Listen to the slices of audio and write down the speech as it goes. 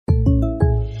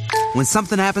When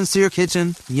something happens to your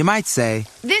kitchen, you might say,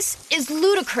 "This is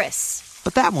ludicrous."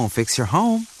 But that won't fix your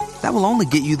home. That will only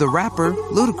get you the rapper,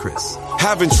 Ludacris.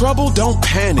 Having trouble? Don't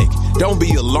panic. Don't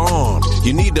be alarmed.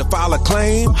 You need to file a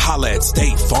claim? Holla at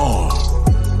State Farm.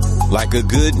 Like a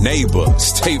good neighbor,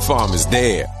 State Farm is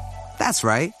there. That's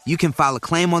right. You can file a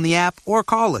claim on the app or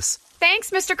call us.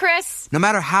 Thanks, Mr. Chris. No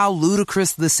matter how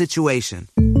ludicrous the situation,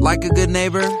 like a good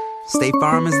neighbor, State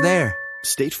Farm is there.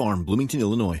 State Farm, Bloomington,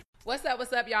 Illinois. What's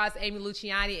up, y'all? It's Amy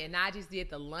Luciani, and I just did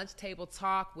the lunch table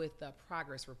talk with the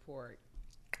progress report.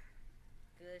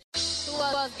 Good. Who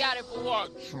else got it for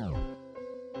what?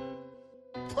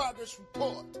 Progress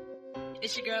report.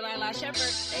 It's your girl, Lila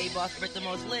Shepherd. Hey, boss, Brit the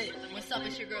most lit. What's up?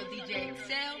 It's your girl, DJ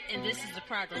Excel, and this is the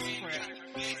progress report.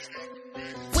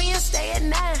 Wednesday at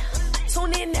 9.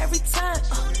 Tune in every time.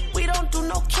 We don't do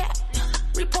no cap.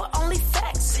 Report only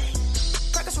facts.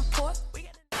 Progress report.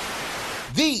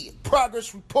 The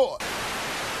progress report.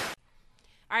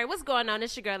 All right, what's going on?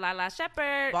 It's your girl, Lila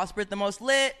Shepherd. Boss Brit the most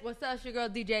lit. What's up? It's your girl,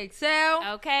 DJ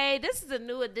Excel. Okay, this is a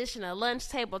new edition of Lunch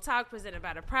Table Talk presented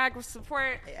by the Progress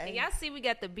Report. Hey, and y'all see we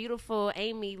got the beautiful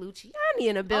Amy Luciani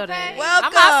in the building. Okay. Welcome.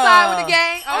 I'm outside with the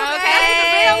gang. Okay.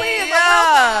 That's what the bell is.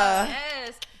 Yeah.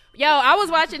 Yes. Yo, I was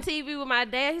watching TV with my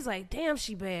dad. He's like, damn,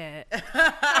 she bad.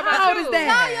 How old is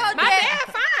dad? My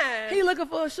dad fine. He looking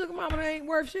for a sugar mama that ain't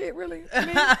worth shit, really? I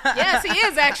mean, Yes, he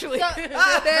is actually.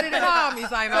 Daddy the mom,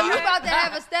 he's like, so you about to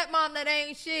have a stepmom that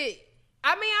ain't shit.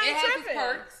 I mean, I It ain't has tripping. its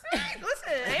perks.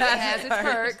 Listen, It has its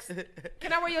perks.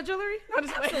 Can I wear your jewelry? I'm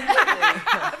just playing.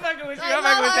 I'm fucking with you. I'm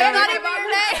not even your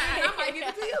name. I might give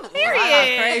it to you.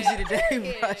 Period. Crazy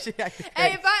today, bro. She got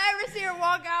Hey, if I ever see her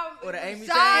walk out with an Amy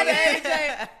side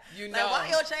chain. You know. Like, why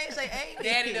your chain say Amy?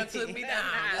 Daddy done took me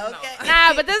down. Okay.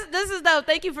 Nah, but this is dope.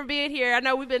 Thank you for being here. I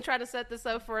know we've been trying to set this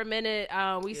up for a minute.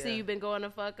 We see you've been going the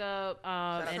fuck up,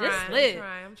 and it's lit.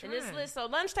 I'm trying. And it's lit. So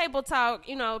lunch table talk,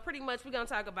 pretty much we're gonna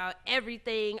talk about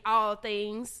everything, all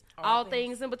things, all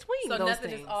things in between. So those nothing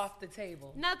things. is off the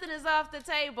table. Nothing is off the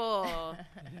table.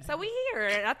 So we here.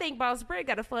 And I think Boss Brick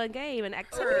got a fun game and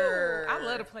activity. I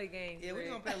love to play games. Yeah, we're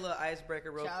going to play a little icebreaker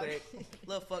real quick.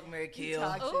 Little fuck, marry, kill.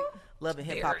 Ooh. Love and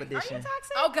hip hop Very. edition. Are you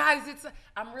toxic? Oh, guys,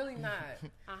 I'm really not.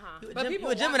 But people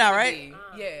You a Gemini, want me right?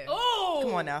 to be. Yeah. Oh,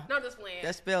 Come on now. No, just playing.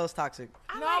 That spell's toxic.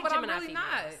 No, like but I'm Gemini really females.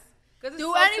 not. 'Cause it's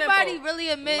Do so anybody simple. really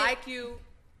admit? Like you,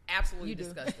 absolutely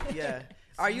disgusting. Yeah.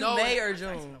 Are you No May one- or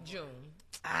June? June.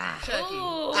 Chucky.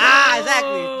 Ooh.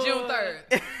 Exactly. June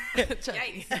 3rd.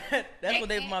 Chucky. That's what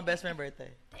they for my best friend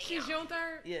birthday. She's June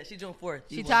 3rd? Yeah, she's June 4th.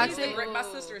 She You toxic? want to- My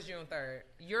sister is June 3rd.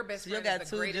 Your best So you friend got is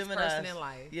two the greatest Geminis. person in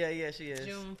life. Yeah, she is.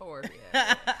 June 4th.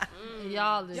 Yeah.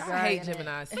 Y'all is Y'all dragging hate it.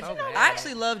 Gemini so bad. I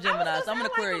actually love Geminis. I'm an I like them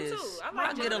Aquarius. too. I I,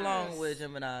 like get Geminis. along with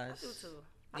Geminis. I do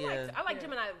too. Yeah. I like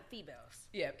Gemini females.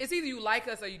 Yeah, it's either you like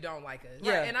us or you don't like us.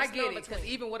 Yeah. Right. And I There's no get it, because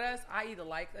between. even with us, I either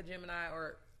like a Gemini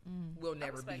or we'll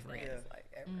never be respect friends. that. Like,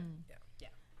 ever. Yeah.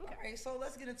 All right, so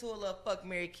let's get into a little fuck,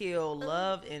 marry, kill,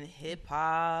 love and hip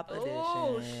hop edition.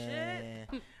 Oh, shit.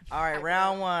 All right,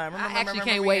 round one. I actually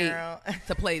can't wait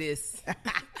to play this.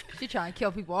 She trying to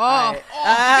kill people off.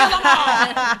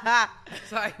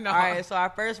 Sorry, no. All right, so our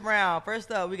first round.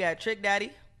 First up, we got Trick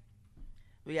Daddy,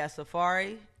 we got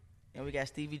Safari, and we got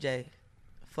Stevie J.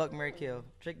 Fuck, marry, kill.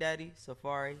 Trick Daddy,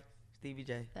 Safari, Stevie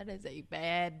J. That is a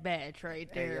bad batch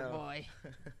right There you there, go. boy.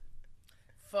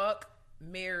 Fuck,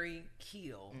 marry,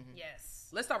 kill. Yes.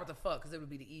 Let's start with the fuck, because it would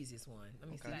be the easiest one. Let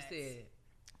me see. You said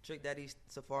Trick Daddy,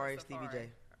 Safari, Stevie J.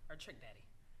 Or Trick Daddy.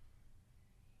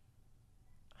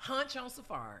 hunch on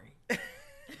Safari.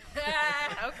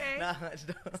 Okay. Nah,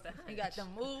 He got them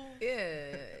moves.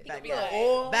 Yeah. bad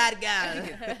guy. Bad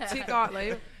guy. Tick off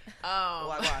later.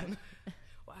 Why?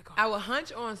 I will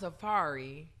hunch on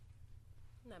Safari.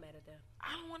 I'm not mad at that.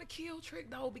 I don't want to kill Trick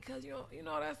though, because you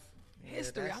know that's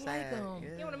history. that's I like sad. him. Yeah.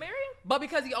 You want to marry him? But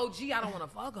because he OG, I don't want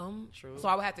to fuck him. True. So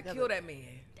I would have to kill that man.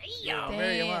 Damn.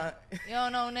 Marry him, huh? You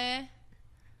don't know that?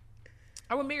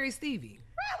 I would marry Stevie.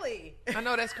 Really? I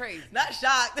know that's crazy. Not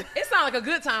shocked. It sounds like a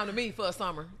good time to me for a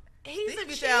summer. He's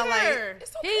Stevie a sound like- cheater.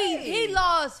 It's okay. He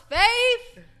lost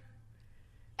faith.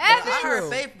 I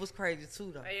heard Faith was crazy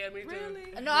too, though. Yeah, me too.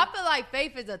 Really? No, I feel like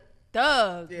Faith is a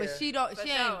thug, Yeah. but she For ain't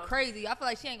sure. crazy. I feel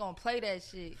like she ain't gonna play that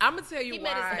shit. I'm gonna tell you He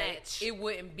met his why match. it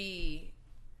wouldn't be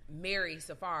marry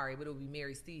Safari, but it would be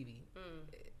marry Stevie.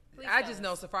 Please I tell just us.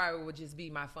 know Safari would just be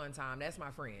my fun time. That's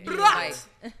my friend. Like,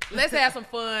 let's have some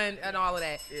fun and all of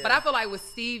that. Yeah. But I feel like with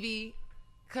Stevie,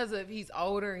 because of he's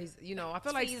older. He's, you know, I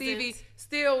feel like Seasons. Stevie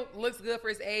still looks good for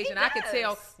his age, and I could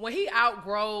tell when he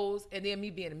outgrows. And then me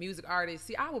being a music artist,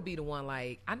 see, I would be the one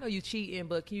like, I know you cheating,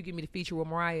 but can you give me the feature with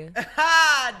Mariah? Damn.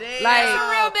 Like, That's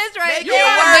a real bitch right you there.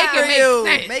 gotta make it make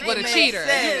sense Make with it a make cheater.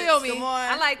 sense. You feel me? Come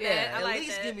on. I like that. Yeah, I like At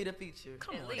least that. give me the feature.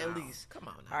 Come on, At least. Come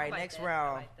on. All right, like next that. I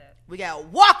round. like that. We got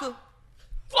Walker.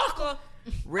 Walker.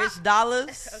 Rich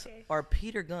Dollars or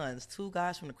Peter Guns? Two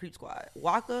guys from the Creep Squad.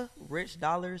 Walker, Rich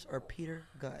Dollars, or Peter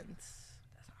Guns?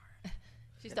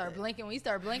 She started blinking. When you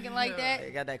start blinking like that, They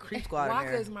got that Creep Squad in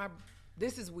Walker there. is my.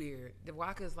 This is weird. The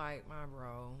Walker's like my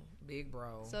bro, big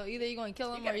bro. so either you're gonna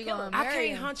kill him or you're gonna I marry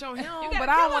can't him. hunch on him, gotta but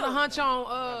I don't kill want to him. hunch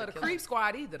on the Creep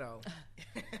Squad either, though.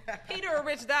 Peter or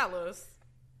Rich Dollars?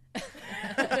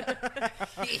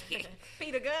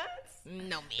 Peter Guns?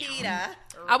 No, man. Peter.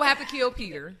 I would have to kill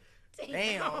Peter.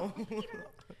 Damn.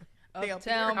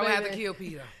 Uptown, I would have to baby. kill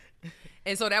Peter.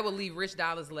 And so that would leave Rich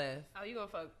Dollars left. Oh, you gonna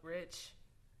fuck Rich?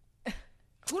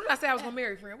 Who did I say I was going to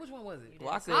marry, friend? Which one was it?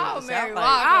 Walker. I'll sound marry like-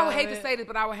 Walker. I would hate to say this,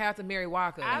 but I would have to marry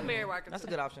Walker. I marry Walker. That's a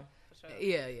too. good option.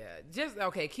 Yeah. Just,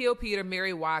 okay, kill Peter,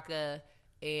 marry Walker,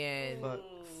 and But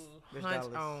Rich hunch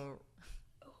Dollars. on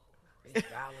Rich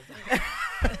Dollars.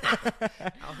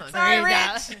 I'll hunch Sorry, on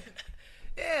Rich.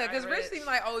 Yeah, because Sorry, Rich Rich. seems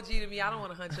like OG to me. I don't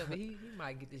want to hunch him, but he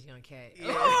might get this young cat.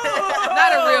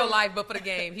 Not in real life, but for the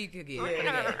game, he could get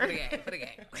it. For the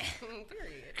game.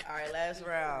 Period. All right, last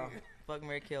round. Fuck,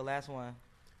 marry, kill. Last one.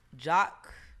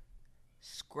 Jock,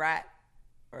 Scrap,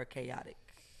 or Chaotic?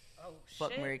 Oh,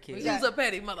 Fuck, shit. marry, kill. She's a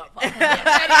petty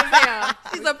motherfucker.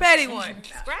 She's a petty one.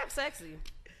 Scrap sexy.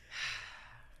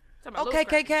 Okay,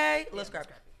 KK. Let's scrap.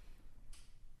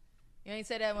 You ain't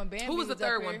say that when Bambi Who was the up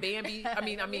third here. one? Bambi?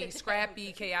 I mean,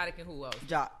 Scrappy, Chaotic, and who else?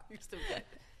 Jock. You're stupid.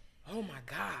 Oh, my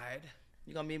God.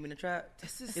 You gonna meet me in the trap?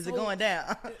 This Is is it so- going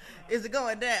down? Is it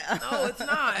going down? No, it's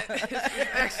not. It's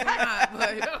actually not.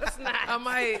 But No, it's not. I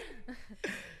might.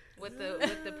 With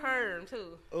the perm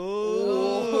too.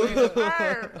 Ooh.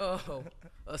 Perm. Oh,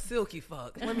 a silky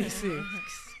fuck. Let me see. Not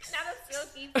a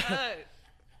silky fuck.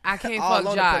 I can't All on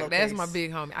fuck the Jock. That's pillowcase. my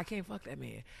big homie. I can't fuck that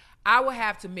man. I would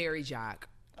have to marry Jock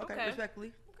Okay,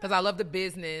 respectfully. because I love the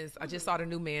business. I just saw the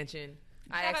new mansion.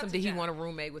 I Shout asked out him, to did he Jock. want a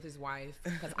roommate with his wife?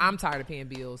 Because I'm tired of paying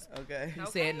bills. Okay. He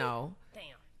said no. Damn.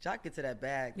 Jock get to that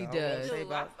bag. He though. I won't does. say Dude,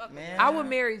 about- I fuck with man. I would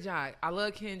marry Jock. I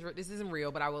love Kendrick. This isn't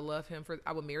real, but I would love him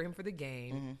I would marry him for the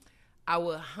game. I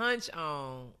would hunch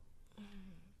on.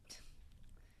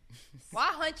 Why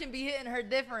hunching be hitting her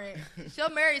different? She'll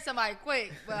marry somebody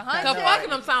quick, but hunching. Cause fucking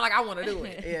them sound like I want to do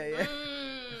it. Yeah, yeah.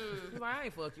 He's like, I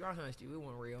ain't fucked you. I hunched you. It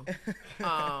wasn't real.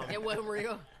 It wasn't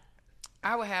real.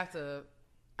 I would have to.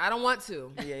 I don't want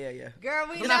to. Yeah. Girl,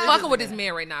 we I'm know. not fucking with this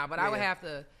man right now, but I would Yeah. have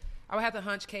to. I would have to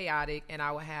hunch Chaotic, and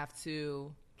I would have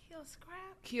to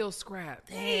kill Scrap.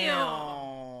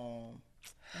 Damn.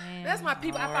 That's my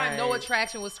people. I find no Alright.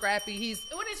 attraction with Scrappy. He's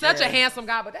What is such a your- handsome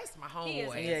guy, but that's my He is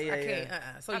homeboy. handsome. Yeah, I can't.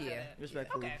 yeah. So yeah.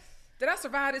 Respectfully. Okay. Did I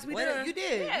survive this? We Well, done. you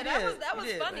did. Yeah, you that did. was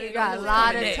You did. funny. You got a Who's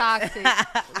lot coming of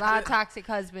next? toxic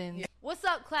husbands. What's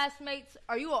up, classmates?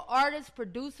 Are you an artist,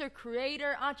 producer,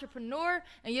 creator, entrepreneur,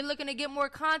 and you're looking to get more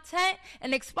content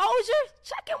and exposure?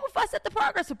 Check in with us at the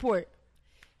Progress Report.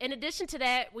 In addition to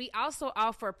that, we also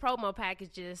offer promo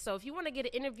packages. So if you want to get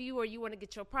an interview or you want to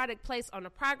get your product placed on the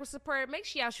Progress Report, make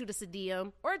sure y'all shoot us a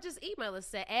DM or just email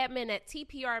us at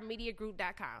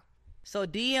admin@tprmediagroup.com. So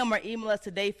DM or email us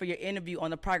today for your interview on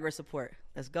the Progress Report.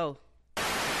 Let's go.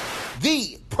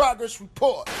 The Progress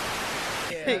Report.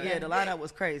 Yeah, the lineup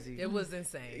was crazy. It was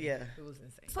insane. Yeah. It was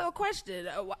insane. So a question,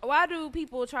 why do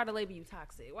people try to label you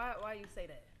toxic? Why you say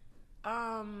that?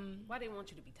 Why they want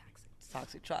you to be toxic?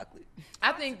 Toxic chocolate.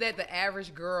 I think that the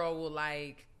average girl will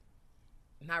like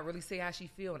not really say how she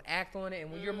feel and act on it.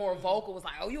 And when you're more vocal, it's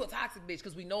like, oh, you a toxic bitch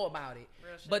because we know about it.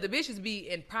 But the bitches be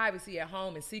in privacy at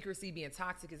home and secrecy being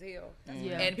toxic as hell.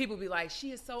 Yeah. And people be like,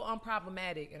 she is so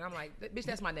unproblematic. And I'm like, bitch,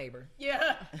 that's my neighbor.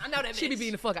 Yeah, I know that. She be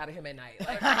beating the fuck out of him at night.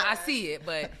 Like, I see it,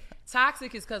 but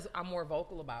toxic is because I'm more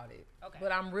vocal about it. Okay.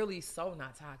 But I'm really so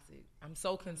not toxic. I'm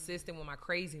so consistent with my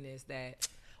craziness that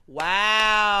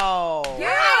Wow. yeah,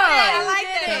 I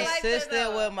like that.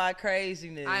 Consistent with my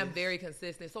craziness. I am very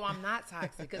consistent, so I'm not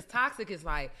toxic. Because toxic is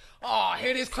like, oh,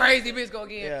 here this crazy bitch go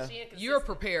again. Yeah. You're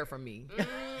prepared for me.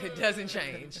 It doesn't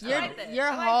change.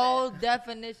 Your whole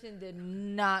definition did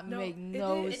not make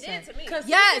no It did sense. to me.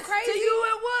 Yes, crazy. to you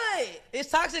it would. Is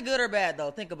toxic good or bad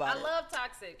though? Think about I it. love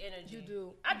toxic energy. You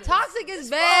do. Toxic is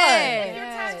bad.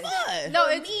 You're toxic. Fun. No,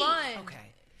 For it's me. fun. Okay.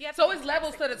 So it's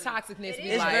levels to the toxicness.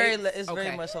 It's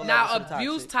very much so. Now levels to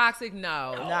abuse toxic,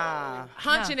 no. Nah.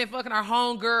 Hunching and fucking our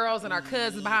homegirls and our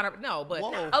cousins behind her, no. But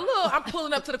a little, I'm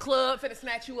pulling up to the club, finna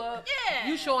snatch you up. Yeah.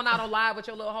 You showing out on live with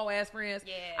your little hoe ass friends.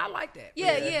 Yeah. I like that.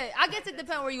 Yeah. I guess it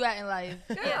depends where you at in life.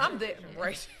 Yeah, I'm there.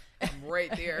 Right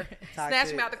there.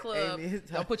 Snatch me out the club.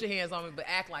 Don't put your hands on me, but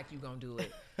act like you gonna do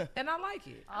it. And I like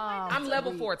it. I'm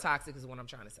level 4 toxic is what I'm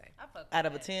trying to say. Out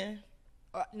of a 10?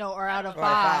 Or out of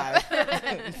 5.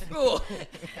 Ooh,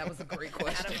 that was a great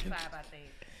question. Out of 5, I think.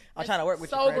 I'm trying to work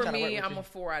with you. Sober me, I'm a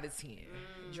 4 out of 10.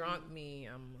 Drunk me,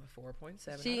 I'm a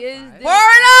 4.7. She is. Word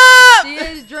up! She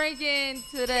is drinking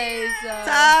today's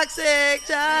toxic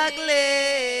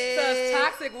chocolate. So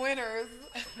toxic winners.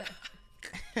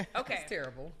 Okay. It's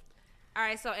terrible. All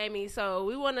right, so Amy,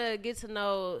 we want to get to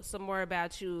know some more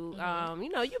about you.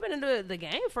 You've been in the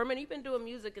game for a minute. You've been doing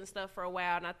music and stuff for a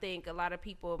while, and I think a lot of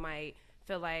people might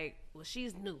feel like, well,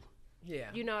 she's new. Yeah.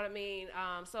 You know what I mean?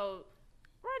 So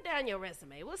run down your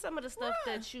resume. What's some of the stuff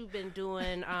that you've been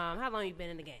doing? How long you been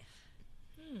in the game?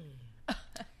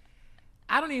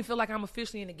 I don't even feel like I'm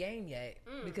officially in the game yet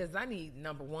because I need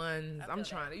number ones. I'm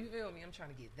trying to, you feel me? I'm trying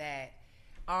to get that.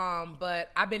 But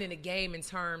I've been in the game in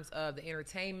terms of the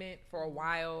entertainment for a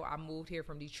while. I moved here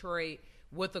from Detroit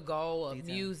with the goal of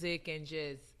music and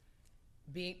just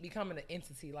becoming an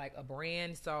entity, like a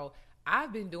brand. So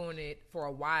I've been doing it for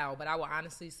a while, but I will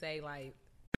honestly say, like...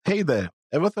 Hey there,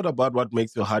 ever thought about what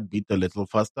makes your heart beat a little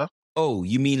faster? Oh,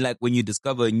 you mean like when you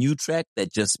discover a new track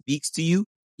that just speaks to you?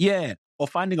 Yeah, or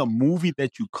finding a movie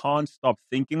that you can't stop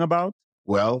thinking about?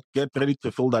 Well, get ready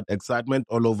to feel that excitement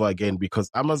all over again because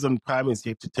Amazon Prime is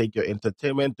here to take your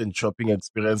entertainment and shopping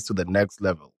experience to the next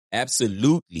level.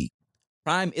 Absolutely.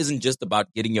 Prime isn't just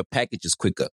about getting your packages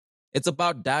quicker. It's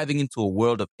about diving into a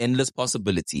world of endless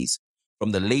possibilities,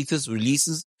 from the latest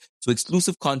releases to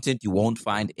exclusive content you won't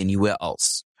find anywhere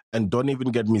else. And don't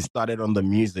even get me started on the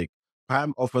music.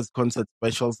 Prime offers concert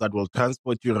specials that will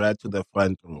transport you right to the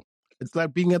front row. It's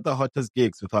like being at the hottest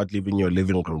gigs without leaving your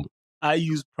living room. I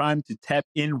use Prime to tap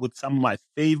in with some of my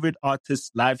favorite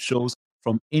artists' live shows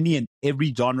from any and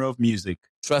every genre of music.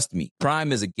 Trust me,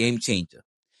 Prime is a game changer.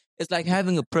 It's like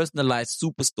having a personalized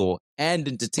superstore and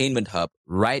entertainment hub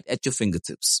right at your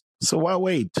fingertips. So why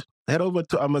wait? Head over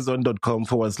to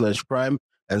amazon.com/Prime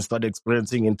and start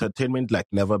experiencing entertainment like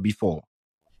never before.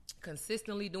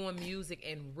 Consistently doing music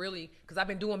and really, because I've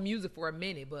been doing music for a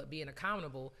minute, but being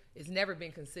accountable, it's never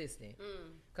been consistent.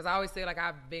 Because I always say, like,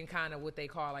 I've been kind of what they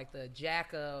call, like, the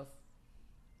jack of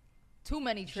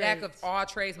all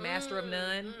trades, master of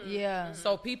none. Yeah.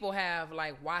 So people have,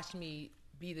 like, watched me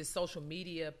be this social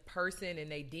media person,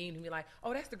 and they deemed me like,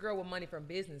 oh, that's the girl with money from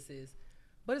businesses.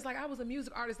 But it's like I was a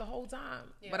music artist the whole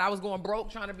time. Yeah. But I was going broke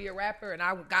trying to be a rapper, and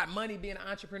I got money being an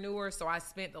entrepreneur. So I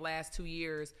spent the last 2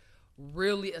 years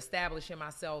really establishing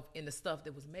myself in the stuff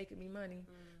that was making me money.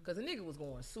 Because a nigga was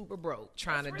going super broke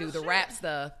trying to do the rap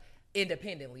stuff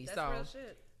independently. That's so real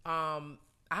shit.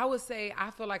 I would say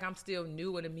I feel like I'm still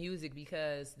new in the music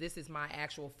because this is my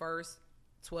actual first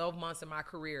 12 months of my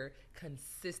career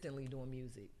consistently doing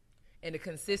music. And the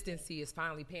consistency is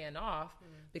finally paying off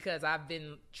because I've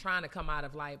been trying to come out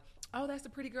of like, oh, that's the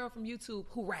pretty girl from YouTube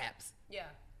who raps. Yeah.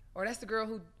 Or that's the girl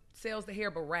who sells the hair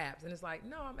but raps. And it's like,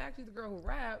 no, I'm actually the girl who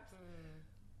raps,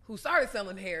 who started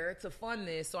selling hair to fund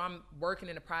this. So I'm working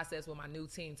in the process with my new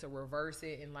team to reverse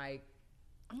it. And like,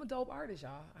 I'm a dope artist,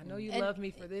 y'all. I know you love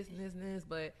me for this and this and this,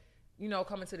 but you know,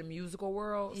 coming to the musical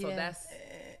world. So that's,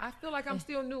 I feel like I'm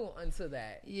still new into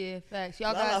that. Yeah, facts.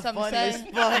 Y'all got something to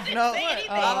say?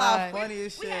 Lala funny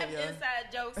as shit, we have yo.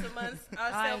 inside jokes amongst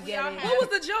I ourselves. get it. What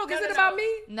was the joke? Is it about me?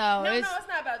 No, No, it's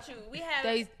not about you. We have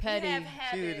they petty. We have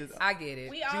habits. I get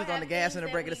it. We all She was on have the gas and things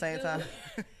the brake at that the same we time.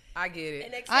 do. I get it.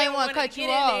 And I ain't want wanna to cut you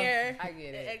off. I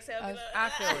get it. Exhale, I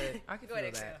feel it. I can Go feel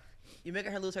ahead, that. You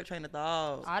making her lose her train of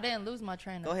thought. I didn't lose my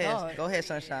train of Go thought. ahead. Go ahead,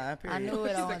 Sunshine. Period. I knew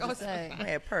it. I wanted to say. Go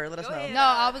ahead, Let us know. ahead. No,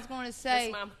 I was going to say,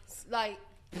 Miss Mamas. like,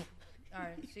 all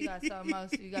right, she got something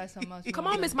else. You got something else. Come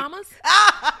on, Miss Mamas.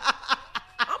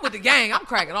 I'm with the gang. I'm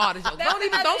cracking all this. Don't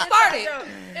start it.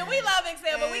 And we love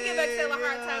Excel, but we give Excel a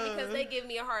hard time because they give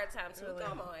me a hard time too.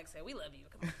 Come on, Excel. We love you.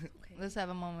 Come on. Let's have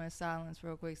a moment of silence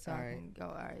real quick so I can go.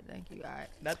 All right, thank you. All right.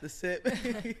 Not the sip.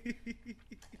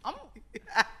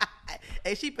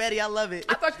 Hey, she petty. I love it.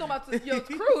 I thought you were talking about your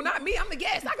crew, not me. I'm the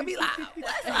guest. I can be loud.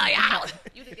 What's y'all?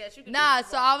 You the guest. You can Nah,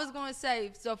 so I was going to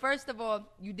say, so first of all,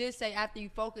 you did say after you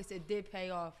focus, it did pay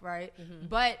off, right?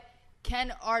 But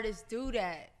can artists do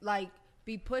that? Like,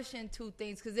 be pushing two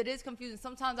things? Because it is confusing.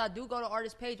 Sometimes I do go to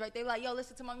artist page, right? They like, yo,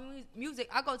 listen to my music.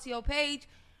 I go to your page.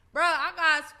 Bro, I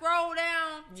got to scroll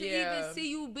down to even see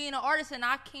you being an artist, and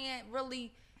I can't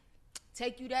really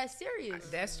take you that serious.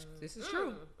 This is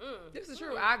true. This is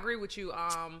true. I agree with you.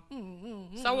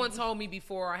 Someone told me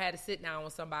before I had to sit down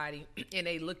with somebody and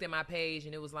they looked at my page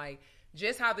and it was like,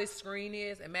 just how this screen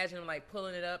is, imagine them like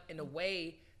pulling it up in the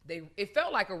way it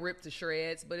felt like a rip to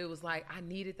shreds, but it was like I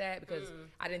needed that because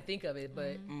I didn't think of it.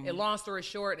 But and long story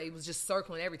short, it was just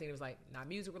circling everything. It was like not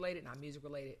music related, not music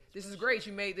related. This is great.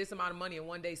 You made this amount of money in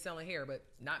one day selling hair, but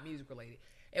not music related.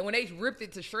 And when they ripped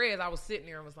it to shreds, I was sitting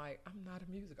there and was like, I'm not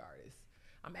a music artist.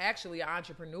 I'm actually an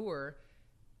entrepreneur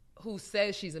who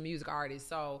says she's a music artist.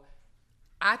 So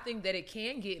I think that it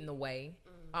can get in the way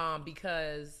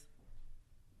because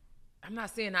I'm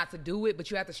not saying not to do it, but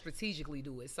you have to strategically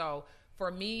do it. So for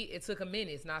me, it took a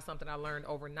minute. It's not something I learned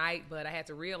overnight, but I had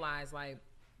to realize, like,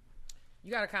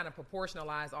 you got to kind of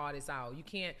proportionalize all this out. You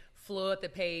can't flood the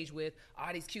page with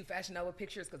all these cute Fashion Nova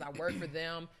pictures because I work for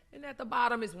them. And at the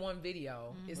bottom is one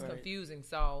video. It's confusing.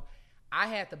 So I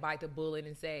had to bite the bullet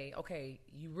and say, okay,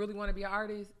 you really want to be an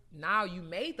artist? Now you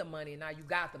made the money, and now you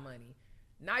got the money.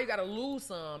 Now you got to lose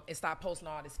some and stop posting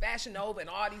all this Fashion Nova and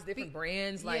all these different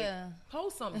brands. Like,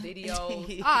 post some videos.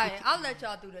 All right, I'll let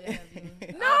y'all do the interview.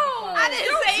 No, I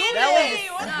didn't say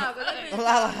anything.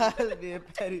 Lala being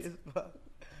petty as fuck.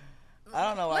 I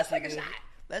don't know why. Let's take a shot.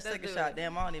 Let's take a shot.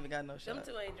 Damn, I don't even got no shot. Them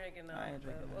two ain't drinking though. I ain't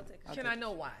drinking. We'll take a shot. Can I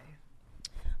know why?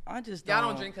 I just y'all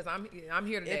don't drink because I'm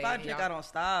here today. If I drink, I don't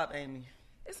stop, Amy.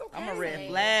 It's okay. I'm a red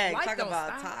flag. Life Talk don't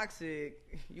about stop. toxic.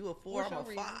 You a 4, I'm a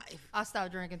 5. I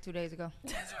stopped drinking 2 days ago.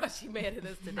 That's why she mad at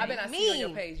us today. I bet I see you on your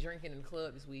page drinking in the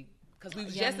club this week. Because we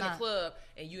was just in the club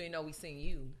and you ain't know we seen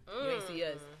you. You ain't see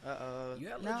us. You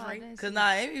had a little drink. Because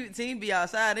Amy team be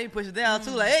outside. They push it down too.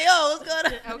 Like, hey, yo, what's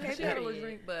going on? Okay, she had a little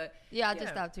drink, but yeah, I just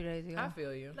stopped 2 days ago. I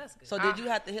feel you. That's good. So did you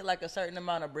have to hit like a certain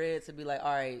amount of bread to be like,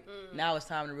 all right, now it's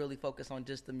time to really focus on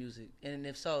just the music? And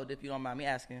if so, if you don't mind me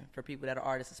asking, for people that are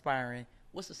artists aspiring,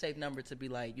 what's a safe number to be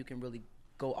like, you can really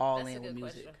go all in with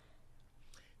music? Question.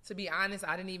 To be honest,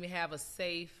 I didn't even have a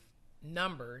safe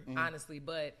number, honestly,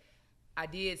 but I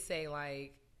did say,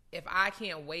 like, if I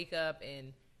can't wake up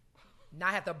and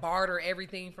not have to barter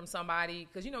everything from somebody,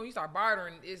 because, you know, you start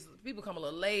bartering, people come a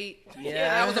little late.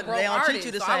 Yeah, I was a broke they don't artist, treat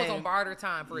you the so same. I was on barter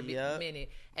time for a minute.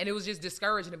 And it was just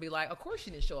discouraging to be like, of course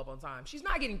she didn't show up on time. She's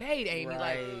not getting paid, Amy. Right.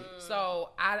 Like, so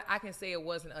I can say it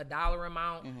wasn't a dollar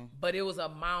amount, but it was an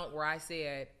amount where I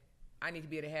said, I need to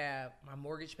be able to have my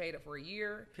mortgage paid up for a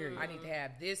year. Period. I need to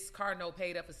have this car note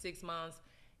paid up for 6 months.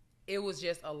 It was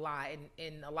just a lot.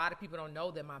 And a lot of people don't know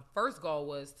that my first goal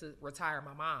was to retire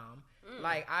my mom.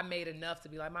 Like, I made enough to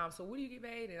be like, Mom, so what do you get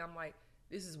paid? And I'm like,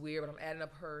 this is weird, but I'm adding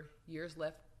up her years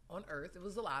left on earth. It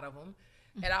was a lot of them.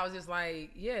 And I was just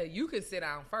like, yeah, you can sit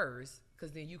down first,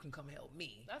 because then you can come help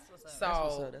me. That's what's up.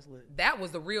 So That's lit. that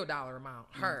was the real dollar amount,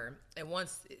 her. And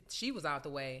once she was out the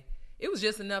way, it was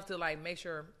just enough to, like, make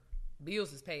sure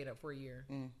bills is paid up for a year.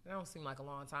 That don't seem like a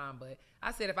long time, but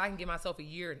I said if I can give myself a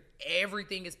year and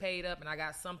everything is paid up and I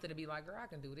got something to be like, girl, I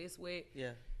can do this with.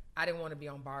 Yeah. I didn't want to be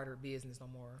on barter business no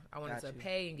more. I wanted to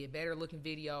pay and get better looking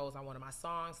videos. I wanted my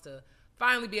songs to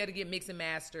finally be able to get mixed and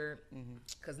mastered,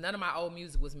 because none of my old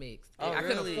music was mixed. I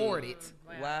couldn't afford it.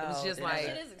 Wow. It was just like,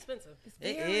 it is expensive.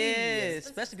 It is,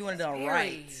 especially if you want it done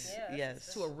right.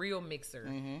 Yes. To a real mixer.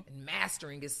 And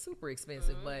mastering is super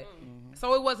expensive. But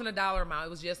so it wasn't a dollar amount. It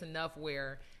was just enough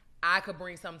where I could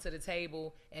bring something to the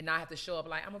table and not have to show up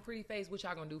like, I'm a pretty face. What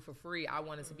y'all gonna do for free? I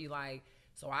wanted to be like,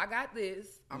 so I got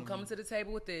this. I'm coming to the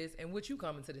table with this. And what you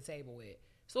coming to the table with?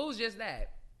 So it was just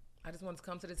that. I just wanted to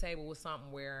come to the table with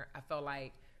something where I felt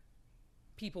like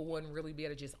people wouldn't really be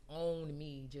able to just own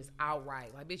me just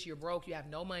outright. Like, bitch, you're broke. You have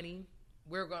no money.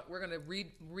 We're going to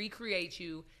recreate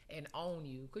you and own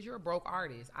you because you're a broke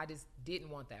artist. I just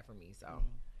didn't want that for me. So,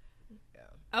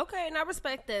 yeah. Okay, and I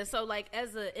respect that. So, like,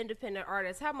 as an independent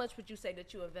artist, how much would you say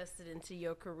that you invested into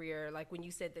your career? Like, when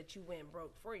you said that you went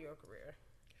broke for your career?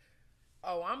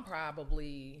 Oh, I'm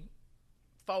probably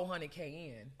 $400K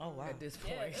in. Oh, wow. At this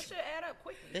point. Yeah, it should add up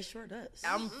quickly. It sure does.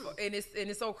 And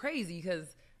it's so crazy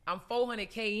because I'm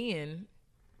 $400K in,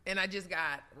 and I just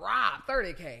got robbed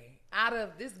 $30K out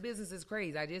of this. Business is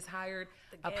crazy. I just hired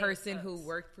a person who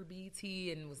worked for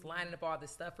BT and was lining up all this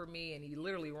stuff for me, and he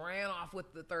literally ran off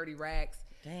with the 30 racks.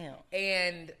 Damn.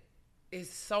 And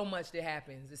it's so much that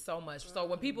happens. It's so much. So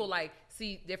when people like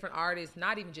see different artists,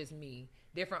 not even just me,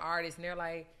 different artists, and they're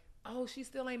like, oh, she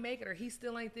still ain't making it, or he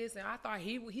still ain't this, and I thought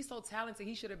he's so talented,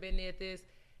 he should have been there at this.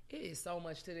 It is so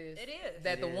much to this. It is.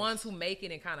 That the ones who make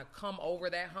it and kind of come over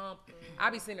that hump,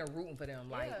 I be sitting there rooting for them.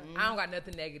 Like, I don't got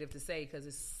nothing negative to say because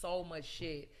it's so much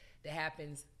shit that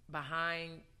happens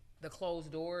behind the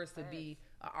closed doors to be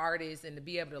an artist and to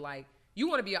be able to, like, you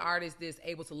want to be an artist that's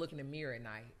able to look in the mirror at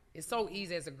night. It's so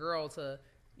easy as a girl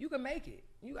you can make it.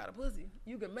 You got a pussy.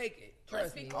 You can make it.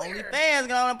 Trust me. OnlyFans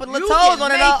gonna put little You toes can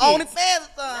on it. make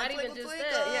OnlyFans. Not even just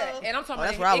that. Yeah, and I'm talking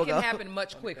that's about where I it would can go. happen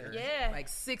much quicker. Yeah. Like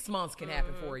 6 months can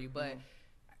happen for you, but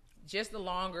just the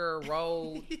longer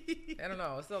road. I don't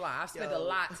know. It's a lot. I spent a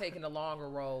lot taking the longer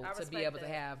road to be able to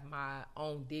have my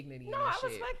own dignity. No, I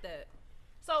respect that.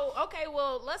 So, okay,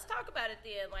 well, let's talk about it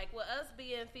then. Like, with us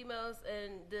being females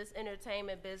in this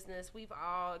entertainment business, we've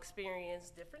all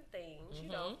experienced different things, you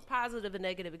know, positive and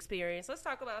negative experience. Let's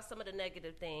talk about some of the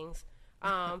negative things.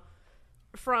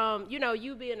 From, you know,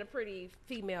 you being a pretty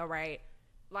female, right?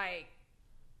 Like,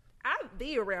 I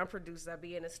be around producers. I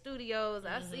be in the studios.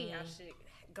 I see how shit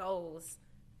goes.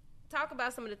 Talk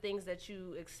about some of the things that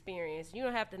you experience. You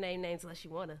don't have to name names unless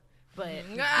you want to. But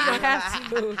you don't have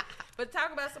to. But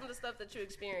talk about some of the stuff that you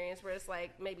experience where it's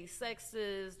like maybe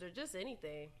sexist or just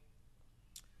anything.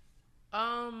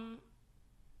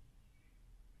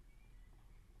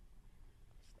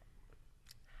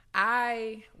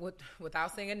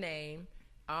 Without saying a name,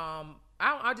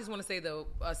 I just want to say the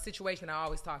situation I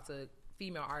always talk to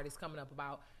female artists coming up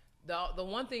about. The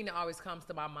one thing that always comes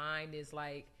to my mind is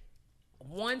like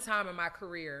one time in my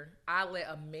career, I let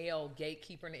a male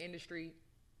gatekeeper in the industry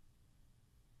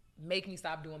make me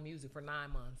stop doing music for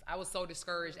 9 months. I was so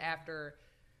discouraged after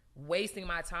wasting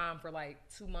my time for like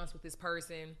 2 months with this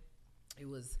person. It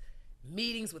was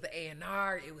meetings with the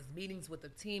A&R. It was meetings with the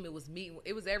team. It was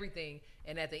everything.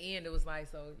 And at the end, it was like,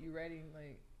 so you ready?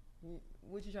 Like,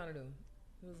 what you trying to do?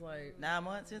 It was like 9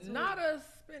 months into not us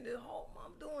spend the whole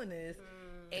month doing this.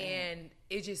 And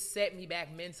it just set me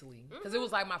back mentally. Because it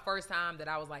was like my first time that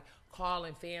I was like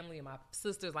calling family and my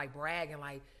sisters like bragging,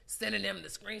 like sending them the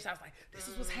screenshots like, this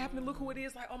is what's happening. Look who it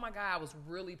is. Like, oh my God, I was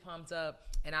really pumped up.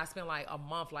 And I spent like a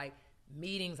month like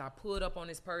meetings. I pulled up on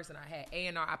this person. I had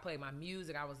A&R. I played my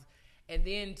music. And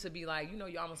then to be like, you know,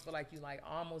 you almost feel like you like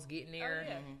almost getting there.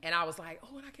 And I was like,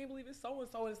 oh, and I can't believe it's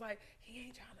so-and-so. And it's like, he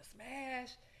ain't trying to smash.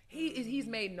 He's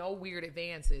made no weird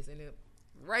advances. And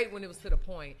right when it was to the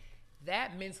point,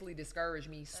 that mentally discouraged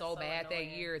me so bad that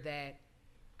year that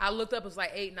I looked up, it was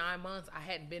like 8-9 months. I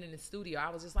hadn't been in the studio.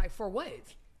 I was just like, for what?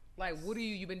 Like, what are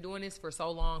you've been doing this for so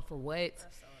long, for what?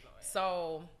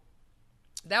 So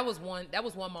that was one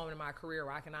moment in my career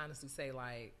where I can honestly say,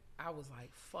 like, I was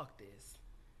like, fuck this.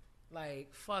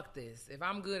 Like, fuck this. If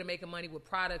I'm good at making money with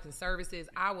products and services,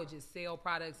 I would just sell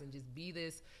products and just be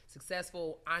this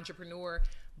successful entrepreneur.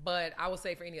 But I would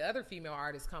say for any other female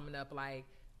artists coming up, like,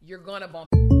 you're gonna bump.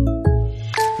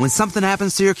 When something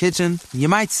happens to your kitchen, you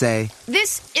might say,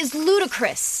 This is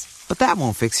ludicrous. but that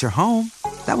won't fix your home.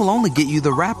 That will only get you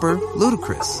the rapper,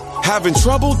 Ludacris. Having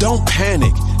trouble? Don't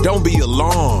panic. Don't be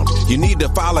alarmed. You need to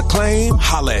file a claim?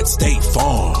 Holla at State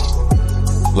Farm.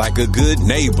 Like a good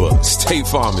neighbor, State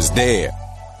Farm is there.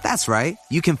 That's right.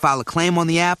 You can file a claim on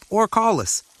the app or call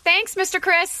us. Thanks, Mr.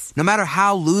 Chris. No matter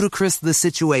how ludicrous the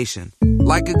situation,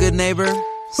 like a good neighbor,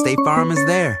 State Farm is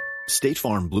there. State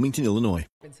Farm, Bloomington, Illinois.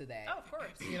 Into that. Oh, of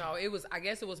course. You know, I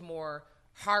guess it was more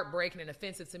heartbreaking and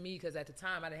offensive to me because at the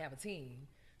time I didn't have a team.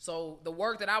 So the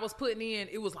work that I was putting in,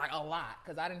 it was like a lot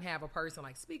because I didn't have a person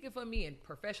like speaking for me and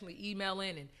professionally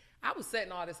emailing, and I was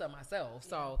setting all this up myself.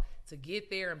 So to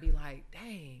get there and be like,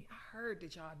 dang, I heard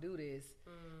that y'all do this,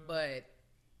 but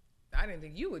I didn't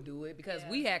think you would do it because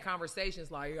we had conversations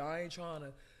like, I ain't trying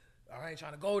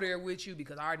to go there with you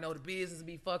because I already know the business will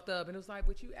be fucked up. And it was like,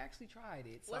 but you actually tried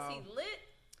it. So. Was he lit?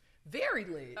 Very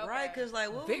lit. Okay. Right? Because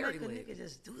like, what would make a nigga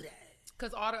just do that?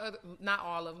 Because not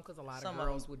all of them, because a lot of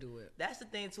girls would do it. That's the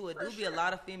thing too. It do be a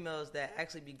lot of females that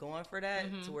actually be going for that,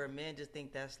 to where men just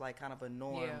think that's like kind of a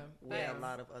norm. With a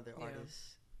lot of other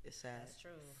artists. It's sad. That's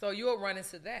true. So you'll run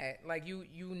into that. Like you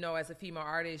know, as a female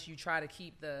artist, you try to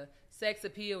keep the sex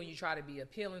appeal, and you try to be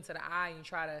appealing to the eye, and you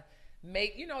try to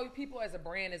make, you know, people as a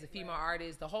brand, as a female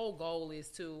artist. The whole goal is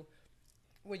to,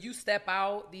 when you step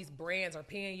out, these brands are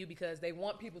paying you because they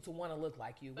want people to want to look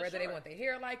like you, whether they want their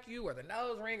hair like you or the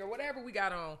nose ring or whatever we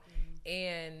got on.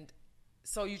 And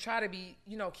so you try to be,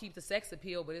 you know, keep the sex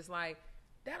appeal, but it's like,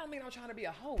 that don't mean I'm trying to be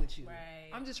a hoe with you.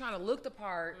 Right. I'm just trying to look the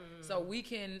part so we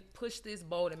can push this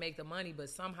boat and make the money.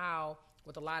 But somehow,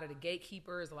 with a lot of the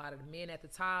gatekeepers, a lot of the men at the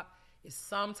top, it's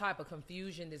some type of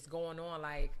confusion that's going on.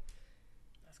 Like,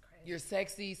 you're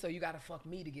sexy, so you got to fuck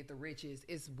me to get the riches.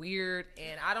 It's weird,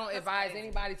 and I don't advise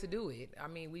anybody to do it. I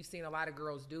mean, we've seen a lot of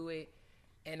girls do it,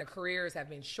 and the careers have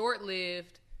been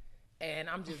short-lived, and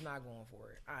I'm just not going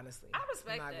for it, honestly. I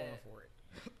respect that. I'm not going for it.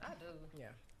 I do. Yeah.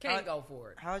 Can't go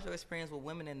for it. How's your experience with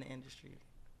women in the industry?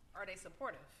 Are they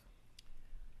supportive?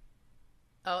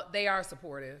 They are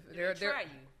supportive. They try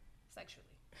you sexually.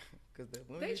 Because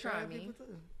they try me.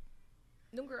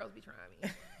 Them girls be trying me.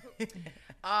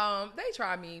 They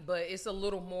try me, but it's a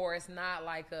little more. It's not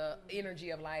like a energy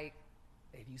of like,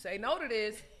 if you say no to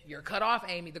this, you're cut off,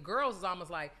 Amy. The girls is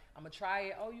almost like, I'm gonna try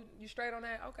it. Oh, you straight on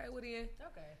that? Okay, well then,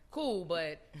 okay, cool.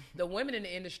 But the women in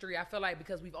the industry, I feel like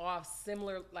because we've all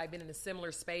similar, like been in a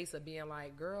similar space of being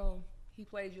like, girl, he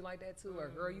played you like that too, or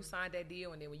girl, you signed that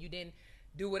deal, and then when you didn't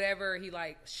do whatever, he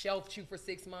like shelved you for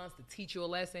 6 months to teach you a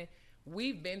lesson.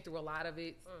 We've been through a lot of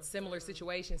it, similar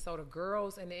situations. So the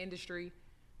girls in the industry,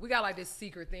 we got like this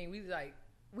secret thing.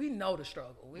 We know the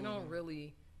struggle. We don't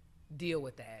really deal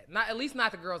with that. Not at least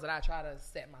not the girls that I try to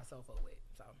set myself up with.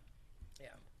 So yeah,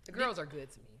 the girls are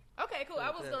good to me. Okay, cool. I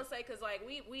was gonna say because like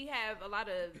we have a lot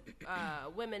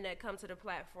of women that come to the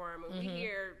platform and we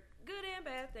hear good and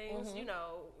bad things. You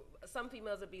know, some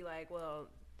females would be like, "Well,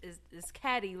 is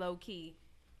catty low key?"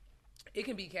 It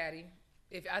can be catty.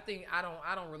 If I think I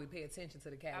don't really pay attention to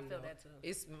the catty. I feel that too.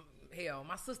 It's hell.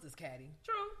 My sister's catty.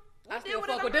 True. I still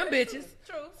fuck with them bitches.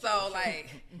 True. So like,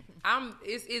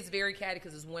 it's very catty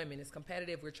because it's women. It's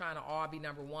competitive. We're trying to all be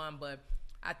number one, but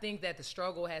I think that the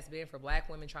struggle has been for Black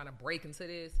women trying to break into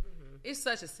this. It's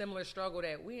such a similar struggle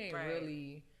that we ain't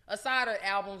really, aside of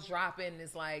albums dropping,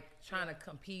 it's like trying to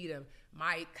compete and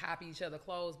might copy each other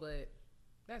clothes, but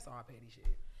that's all petty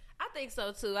shit. I think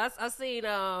so too. I seen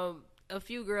a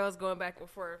few girls going back and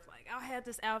forth like, I'll have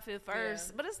this outfit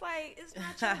first, but it's like, it's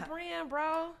not your brand,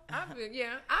 bro.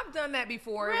 I've done that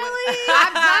before. Really?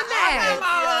 I've done that. Come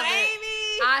on, Amy.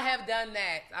 I have done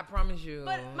that. I promise you.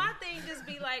 But my thing just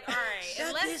be like, all right,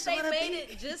 unless they made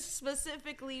it just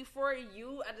specifically for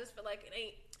you, I just feel like it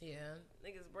ain't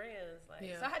niggas' brands. Like,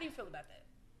 so how do you feel about that?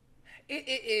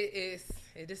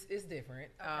 It's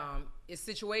different. Okay. It's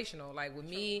situational. Like with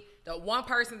me, the one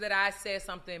person that I said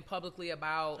something publicly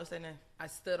about, what's that name? I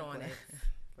stood on it.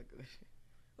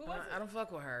 Who was it? I don't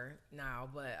fuck with her now,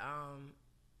 but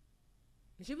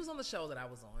she was on the show that I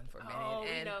was on for a minute. Oh,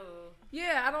 and we know.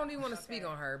 Yeah, I don't even want to speak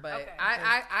on her, but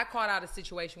I caught out a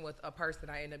situation with a person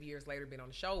I ended up years later being on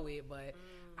the show with, but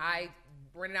I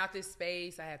rented out this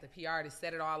space. I had the PR to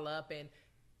set it all up, and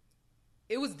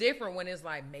it was different when it's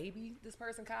like, maybe this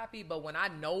person copied, but when I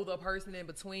know the person in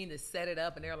between to set it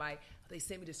up and they're like, they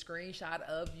sent me the screenshot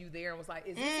of you there and was like,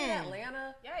 is this in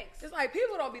Atlanta? Yikes. It's like,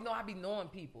 people don't I be knowing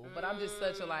people, but I'm just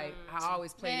such a like, I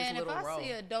always play this little role. If I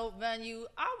see a dope venue,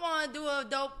 I want to do a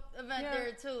dope event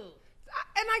there too.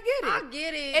 And I get it. I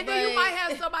get it. And then you might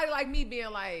have somebody like me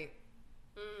being like,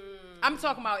 I'm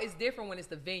talking about it's different when it's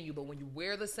the venue, but when you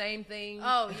wear the same thing.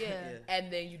 Oh, yeah.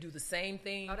 And then you do the same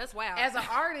thing. Oh, that's wild. As an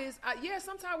artist,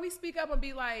 sometimes we speak up and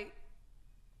be like,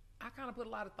 I kind of put a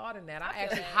lot of thought in that. I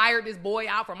actually hired this boy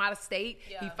out from out of state.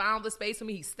 Yeah. He found the space for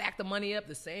me. He stacked the money up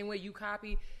the same way you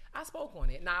copy. I spoke on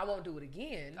it. Now, I won't do it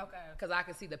again. Okay. Because I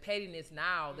can see the pettiness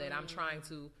now that I'm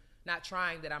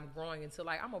that I'm growing into,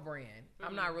 like, I'm a brand.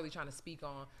 I'm not really trying to speak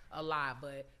on a lot,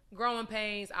 but growing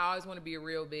pains, I always want to be a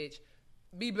real bitch.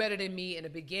 Be better than me. In the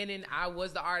beginning, I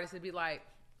was the artist to be like,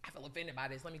 I feel offended by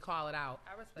this. Let me call it out.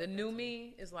 The new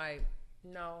me is like,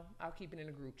 no, I'll keep it in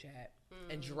a group chat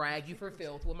and drag you for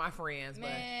filth with my friends.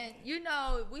 Man, you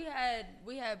know, we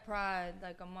had Pride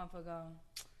like a month ago.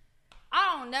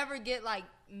 I don't never get like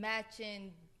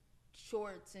matching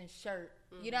shorts and shirt.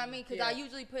 You know what I mean? Because I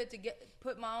usually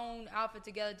put my own outfit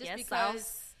together just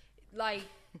because, like,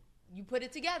 you put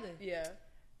it together. Yeah.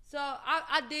 So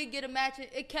I did get a match.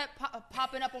 It kept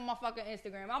popping up on my fucking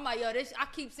Instagram. I'm like, yo, I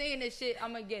keep seeing this shit.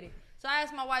 I'm gonna get it. So I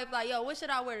asked my wife, like, yo, what should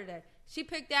I wear today? She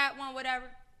picked that one, whatever.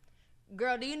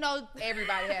 Girl, do you know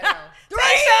everybody had those?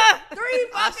 three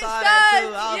fucking studs. I saw that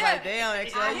too. I was like, damn,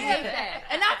 XL. I hate that.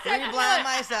 And I said, blind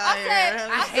mice out here.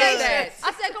 I hate that.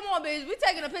 I said, come on, bitch. We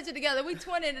taking a picture together. We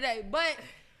twinning today. But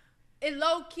it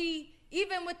low key,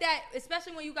 even with that,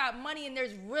 especially when you got money and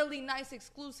there's really nice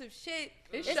exclusive shit,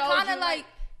 it's kind of like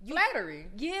flattery.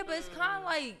 Yeah, but it's kind of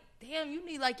like, damn, you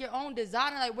need like your own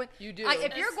designer. Like when you do, like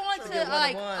if you're going to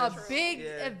like a big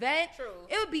event,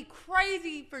 it would be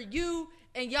crazy for you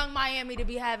and Young Miami to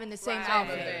be having the same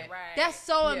outfit. Right. That's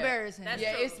so embarrassing.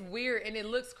 It's weird, and it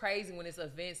looks crazy when it's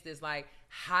events that's like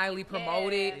highly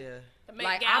promoted.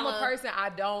 Like I'm a person, I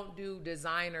don't do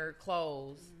designer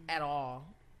clothes at all,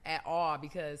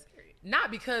 because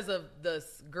not because of the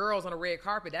girls on the red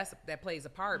carpet. That plays a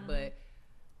part, but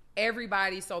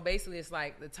everybody. So basically, it's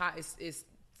like the top. It's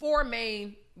 4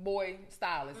 main boy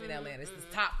stylists in Atlanta. It's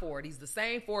the top 4. These the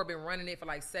same 4 have been running it for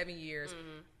like 7 years.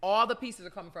 All the pieces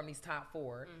are coming from these top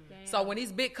 4. So when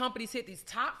these big companies hit these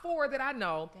top 4 that I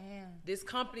know, this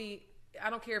company,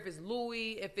 I don't care if it's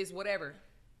Louis, if it's whatever,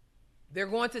 they're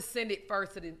going to send it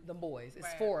first to the boys.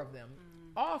 It's 4 of them.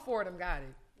 All 4 of them got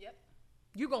it. Yep.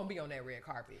 You're going to be on that red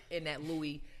carpet in that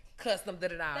Louis custom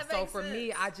da-da-da. That So makes for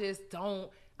me, sense. I just don't.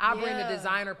 I bring the Yeah.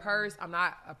 designer purse. I'm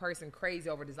not a person crazy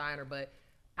over designer, but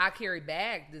I carry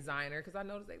bag designer because I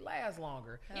notice they last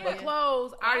longer. Hell But yeah.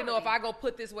 clothes, I already know if Quality. I go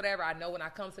put this whatever, I know when I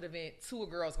come to the event, 2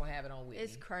 girls gonna have it on with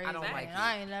It's me. crazy. I don't like man. it.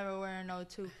 I ain't never wearing no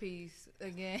 2-piece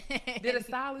again. Did a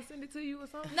stylist send it to you or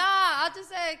something? Nah, I just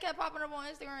said it kept popping up on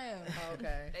Instagram.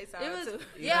 Okay. They saw It it was, too.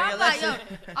 yeah.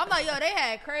 I'm like, yo, they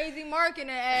had crazy marketing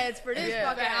ads for this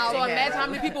fucking So outfit. imagine how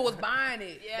many people was buying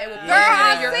it. Yeah. They would Girl, put it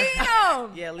in I your- seen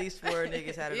them. Yeah, at least 4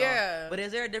 niggas had it Yeah. on. But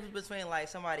is there a difference between like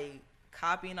somebody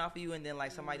copying off of you and then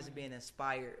like somebody just being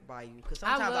inspired by you? Because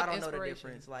sometimes love I don't know the inspiration.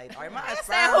 difference. Like, am I That's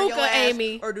inspiring that your hookah, ass,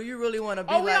 Amy. or do you really want to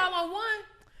be Oh, we like? all on one?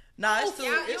 Nah, it's too.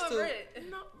 You It's and too. Britt.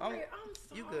 No, I'm- Britt, I'm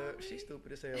sorry. You good? She's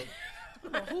stupid as hell.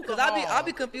 Hookah Because hall. I'll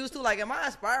be confused too. Like, am I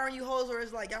inspiring you hoes, or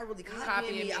is like y'all really copying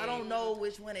Copying me? me. I don't know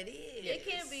which one it is. It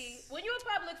can be. When you're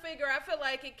a public figure, I feel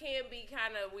like it can be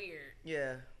kind of weird.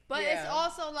 Yeah. But Yeah. it's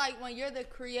also like when you're the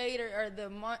creator or the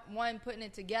one putting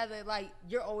it together, like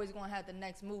you're always gonna have the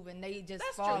next move, and they just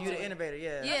That's follow. true. You the innovator.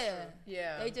 Yeah. Yeah,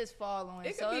 Yeah. they just following.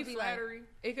 It could so be it'd be like, flattery.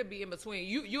 It could be in between.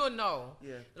 You'll know.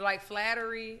 Yeah. Like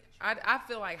flattery, I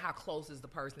feel like how close is the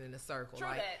person in the circle. True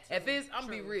like that, if too. it's, I'm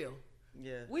be True. real.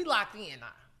 Yeah. We locked in now.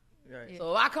 Right.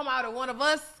 So if I come out and one of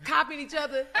us copying each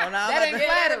other, Oh, nah, that ain't I'm about to-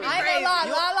 flattery. I ain't gonna lie,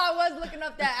 You- Lala was looking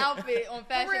up that outfit on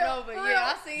Fashion real, Nova. for Yeah, real.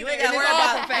 I seen You it. ain't got to It's worry all about.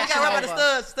 from You ain't Fashion got to worry about the Nova.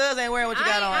 studs. Studs ain't wearing what you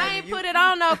got on. I ain't put it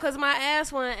on though, cause my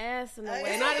ass wasn't ass in the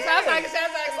way. Not the sounds like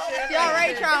shit. She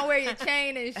already trying to wear your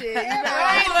chain and shit. You better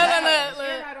Right, look.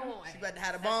 Everybody don't She about to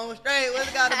have the bone straight.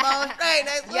 What's got the bone straight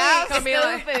next week? Y'all Come in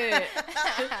like- stupid.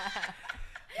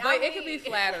 But it could be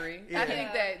flattery. Yeah. I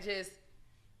think that just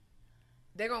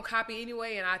they're gonna copy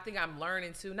anyway, and I think I'm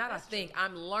learning to.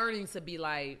 I'm learning to be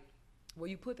like, well,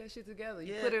 you put that shit together,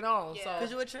 you Yeah. put it on. Yeah. So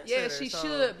 'Cause you a trendsetter, yeah, she so-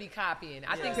 should be copying.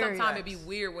 I think Yeah. sometimes it'd be Facts.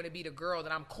 weird when it be the girl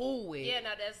that I'm cool with. Yeah, no,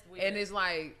 that's weird. And it's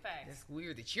like, Facts. it's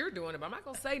weird that you're doing it, but I'm not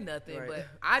gonna say nothing. Right. But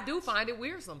I do find it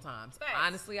weird sometimes. Facts.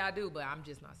 Honestly, I do. But I'm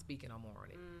just not speaking no more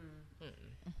on it.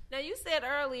 Now, you said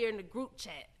earlier in the group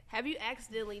chat, have you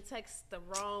accidentally texted the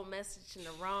wrong message in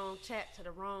the wrong chat to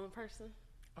the wrong person?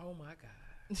 Oh my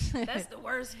god. That's the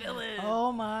worst feeling.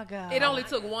 Oh my god. It only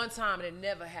took one time, and it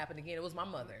never happened again. It was my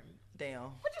mother. Damn.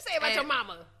 What'd you say about And- your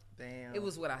mama? Damn. It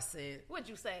was what I said. What'd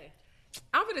you say?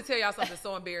 I'm gonna tell y'all something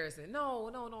so embarrassing. No.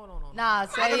 Nah, I'm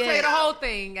say gonna tell you it. the whole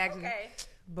thing. Actually, Okay.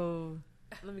 Boo.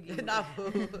 let me get you. Not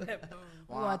boo.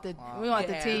 We want the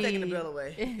Yeah. tea. Taking the bill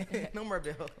away. No more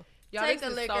bill. Y'all, Take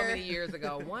this the is so liquor. many years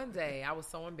ago. One day, I was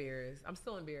so embarrassed. I'm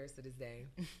still embarrassed to this day.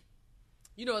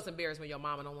 You know it's embarrassed when your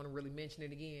mama don't want to really mention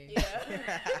it again.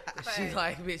 Yeah. She's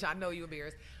like, bitch, I know you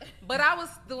embarrassed. But I was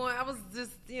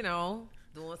just,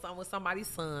 doing something with somebody's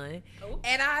son. Ooh.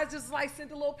 And I just like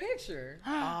sent a little picture.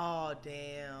 Oh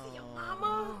damn. Your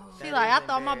mama? She That like, is I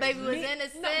thought my baby was embarrassing.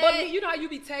 innocent. No, but you know how you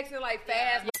be texting like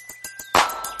fast.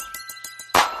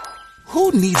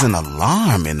 Who needs an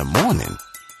alarm in the morning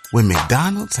when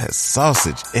McDonald's has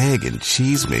sausage, egg, and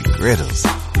cheese McGriddles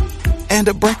and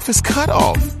a breakfast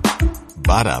cutoff?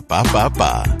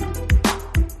 Ba-da-ba-ba-ba.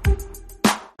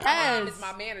 Mom is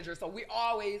my manager, so we're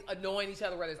always annoying each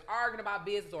other, whether it's arguing about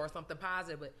business or something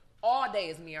positive. But all day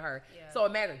is me and her. Yeah. So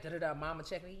imagine, mama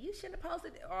checking me. You shouldn't have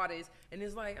posted all this, and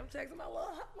it's like I'm texting my little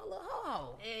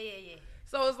ho. Yeah.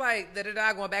 So it's like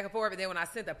going back and forth. And then when I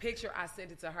sent the picture, I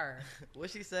sent it to her.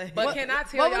 What'd she say? But can I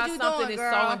tell what y'all was you something doing,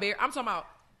 that's girl? so embarrassing? I'm talking about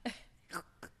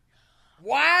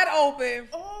wide open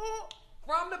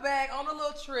from the back on a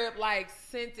little trip, like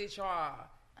sent it y'all.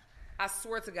 I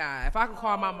swear to God, if I could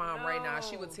call my mom right now,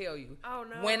 she would tell you. Oh,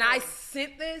 no. When I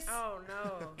sent this, Oh,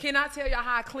 no. can I tell y'all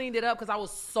how I cleaned it up? Because I was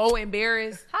so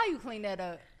embarrassed. How you clean that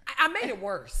up? I made it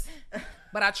worse,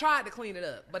 but I tried to clean it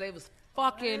up, but it was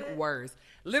fucking worse.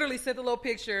 Literally sent a little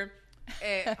picture,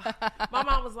 and my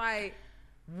mom was like,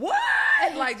 "What?"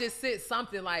 Like just said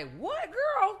something like, "What,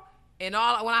 girl?" And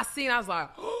when I seen, I was like,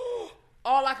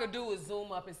 all I could do was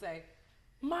zoom up and say,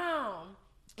 "Mom,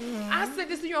 I sent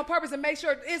this to you on purpose and make sure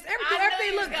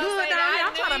everything look good down here.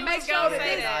 I'm trying to make sure that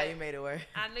this." Nah, you made it work.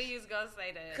 I knew you was gonna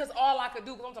say that. Because all I could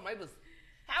do, because I'm talking about, it was.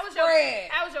 How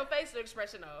was your facial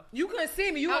expression though? You couldn't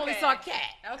see me. You only Okay. saw cat.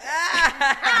 Okay.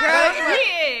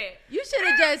 Yeah. You should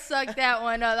have just sucked that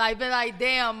one up. Like, been like,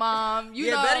 dam't, mom.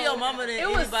 You know. better your mama than It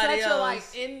was anybody such else. a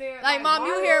like in there. Like, mom,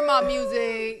 you hear my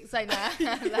music. It's like, nah.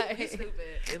 like, Stupid.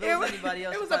 If it was anybody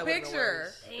else, It was it a probably would've been picture.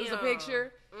 worse. It was a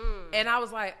picture. And I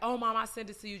was like, oh, mom, I sent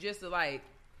it to you just to like,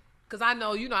 because I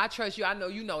know, I trust you. I know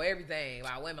you know everything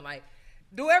about women. Like,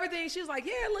 do everything. She was like,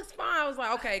 yeah, it looks fine. I was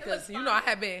like, okay, because, I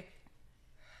have been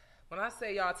When I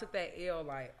say y'all took that L,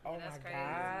 like, oh my crazy.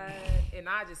 God. And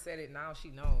I just said it, now she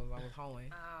knows I was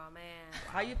hoeing. Oh, man.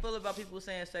 How you feel about people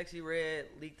saying Sexy Red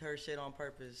leaked her shit on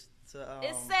purpose to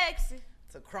It's sexy.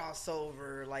 to cross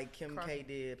over like Kim K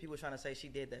did? People trying to say she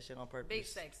did that shit on purpose. Big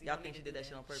sexy. Y'all think she did that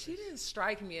shit on purpose? She doesn't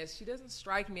strike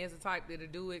me as the type to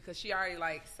do it because she already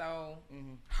like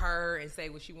her and say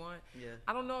what she want. Yeah.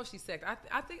 I don't know if she's sexy.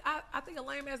 I think a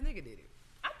lame ass nigga did it.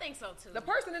 I think so too. The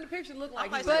person in the picture looked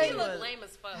like he looked lame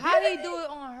as fuck. How they do it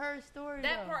on her story?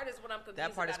 That part is what I'm confused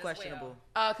That part is about questionable.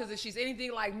 Because if she's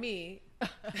anything like me,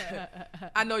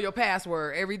 I know your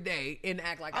password every day and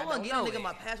act like I want don't to get know a nigga it.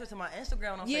 my password to my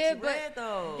Instagram on Yeah, Sexy but- Red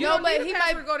though. You don't but need he a might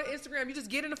password, go to Instagram. You just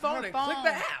get in the phone Her and phone. click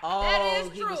the app. Oh, That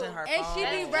is he was true. in her And phone. she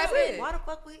be That's repping. it. Why the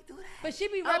fuck we do that? But she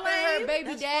be A repping her lame? baby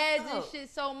That's dads fucked and up. shit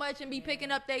so much and be picking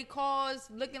up their calls,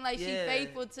 looking like she Yeah.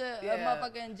 faithful to a Yeah.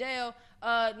 motherfucker in jail.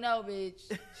 No,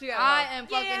 bitch. She got I a- am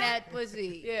fucking Yeah. that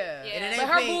pussy. Yeah. Yeah. And it But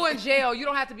ain't her pink. boo in jail, you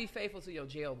don't have to be faithful to your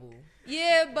jail boo.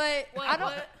 Yeah, but What, I don't.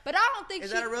 what? But I don't think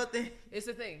Is she. that a real thing? It's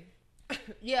a thing.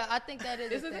 Yeah, I think that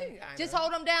is It's a a thing. thing, I Just know.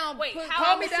 hold them down. Wait, Put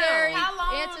how me down. commissary, How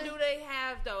long answer- do they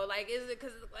have though? Like, is it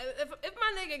because if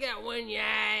my nigga got 1 year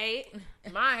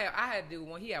I had to do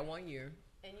one. He had 1 year.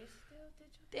 and you still did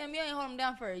your Damn, you ain't hold them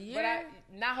down for a year. But I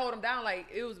not hold him down like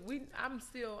it was. I'm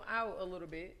still out a little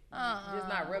bit, just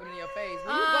not rubbing it in your face.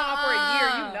 When you gone for a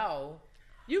year, you know.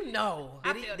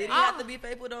 Did he have to be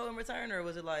faithful though in return, or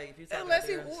was it like if you talking Unless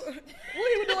he, about what this?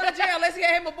 he was doing in jail? Unless he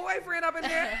had him a boyfriend up in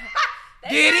there.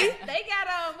 They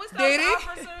got what's those Did he?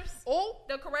 officers? Oh,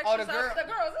 The corrections the girl- officers.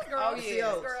 The girls. It's girls. Oh,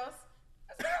 yeah. It's girls.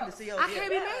 The CO, I can't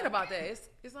be mad about that.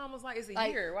 It's almost like it's a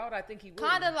Like, year. Why would I think he would?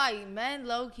 Kind of like men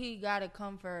low key gotta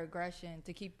come for aggression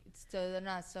to keep so they're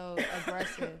not so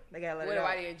aggressive. They gotta let What it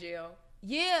out. about in jail?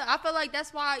 Yeah, I feel like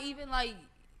that's why even like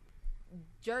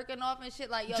jerking off and shit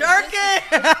like yo, Jerking.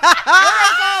 what they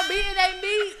call beating they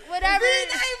meat, whatever.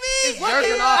 It's What jerking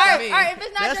you- off all to right, me. all right, if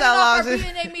it's not That's jerking how long off or it's-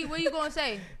 beating they meat, what you gonna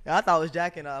say? I thought it was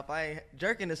jacking off.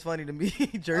 Jerking is funny to me.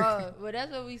 Jerking. Well,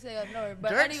 that's what we say up north.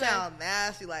 But Jerk anyway, sound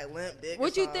nasty, like limp dick.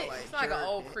 What It you sound think? It's like an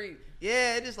old jerking. creep.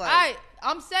 Yeah, it just like. all right,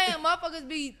 I'm saying motherfuckers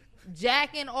be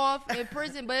jacking off in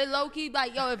prison, but it low key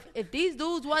like yo, if these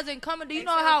dudes wasn't coming, do you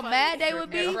know how mad they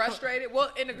would be? And frustrated.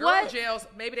 Well, in the girl What? jails,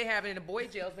 maybe they have it in the boy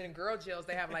jails, but in girl jails,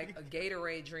 they have like a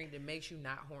Gatorade drink that makes you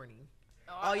not horny.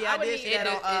 Oh yeah, I did see that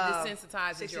on. It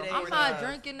desensitizes 60 your Days I'm of not Love.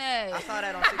 drinking that. I saw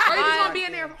that on 60 Are you Days just of gonna be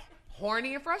in Love. there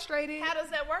horny and frustrated? How does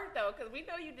that work though? Because we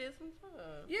know you did some fun.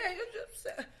 Yeah,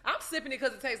 I'm sipping it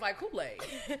because it tastes like Kool-Aid.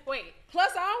 Wait,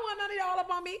 Plus, I don't want none of y'all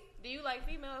up on me. do you like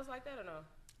females like that or no?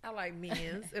 I like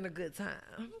men's and a good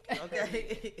time.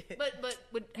 Okay. But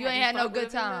You ain't had no good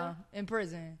time in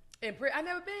prison. I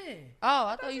never been. Oh,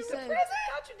 I thought you said. I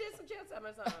thought you did some jail time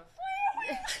or something.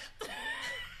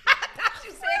 I thought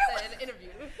you said that in the interview.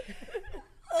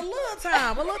 A little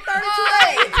time, a little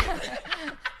 32 days.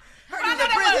 Heard you was in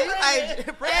prison. You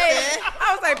like prison.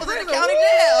 I was like, I was in prison. the county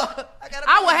woo! jail.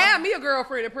 I would have me a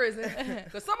girlfriend in prison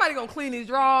because somebody gonna clean these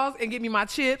drawers and get me my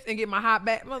chips and get my hot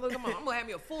back. Mother, come on, I'm gonna have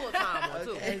me a full time one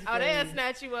too. Oh, they'll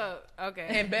snatch you up. Okay.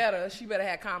 And she better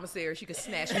have commissary. She could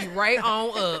snatch me right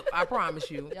on up. I promise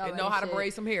you. Y'all And know ain't how to shit.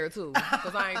 braid some hair too,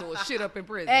 because I ain't doing shit up in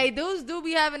prison. Hey, dudes do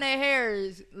be having their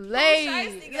hairs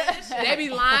laid. They be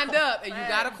lined up, and you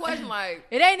got a question like,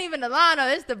 It ain't even the line up.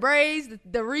 It's the braids,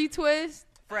 the retwist.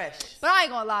 Fresh. But I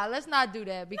ain't gonna lie. Let's not do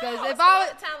that because No, if some I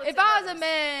of the talented was a brothers.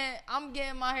 man, I'm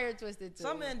getting my hair twisted too.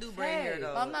 Some men do braid hair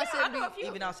though. I'm not Yeah, I sitting. know a few.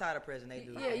 Even outside of prison, they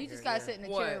do. Yeah, you just gotta sit in the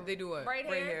chair. what? They do what? Braid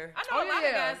Braid hair. hair. I know a lot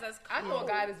of guys that's cool. I know a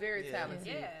guy that's very talented.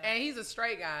 Yeah. And he's a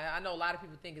straight guy. I know a lot of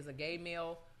people think it's a gay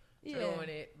male Yeah. doing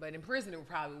it, but in prison it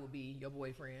probably would be your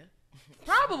boyfriend.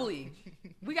 Probably.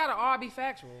 We gotta all be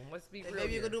factual. Let's be real. Maybe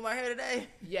you here. can do my hair today.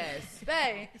 Yes.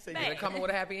 Bae. Is it coming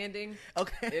with a happy ending?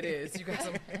 Okay. It is. You got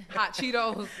some hot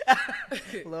Cheetos.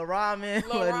 Little ramen,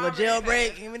 Little little ramen.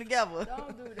 jailbreak, even together.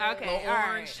 Don't do that. Okay, Little all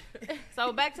orange. right.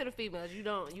 So back to the females.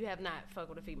 You have not fucked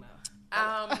with a female.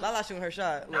 Lala shooting her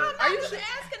shot. Look. Are you just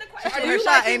asking a question? Are her you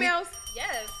shot, like Amy. females?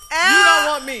 Yes. You don't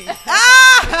want me.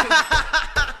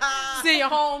 See you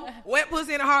home, wet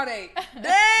pussy and a heartache. Damn.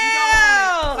 You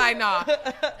don't want it. Like, nah.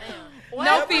 No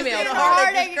Wet pussy females. and a No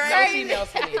heartache is crazy. females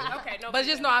for me. Okay, no. But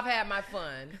just know I've had my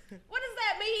fun. What does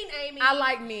that mean, Amy? I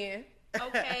like men.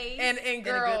 Okay. And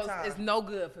good girls time. is no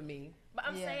good for me. But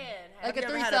I'm Yeah. saying, Like You a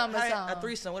ever had threesome or a something.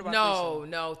 threesome. What about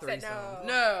No threesome. no.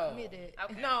 No. Give me a dick.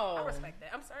 okay. No. I respect that.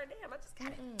 I'm sorry, damn. I just got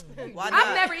it. threesome? Why not?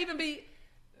 I've never even be.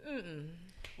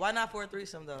 Why not for a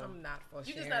threesome though? I'm not for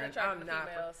You sharing. just not attracted I'm to not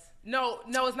females. No,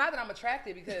 it's not that I'm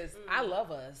attracted because I love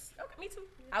us. Okay, me too.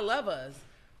 I love us.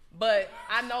 But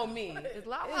I know me. It's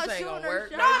like, This ain't gonna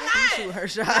work. She shoot her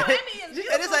shot. She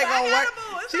said this ain't gonna work.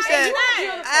 She said, Me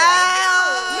and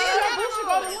your boo should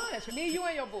go to lunch. Me, you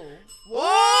and your boo. Whoa!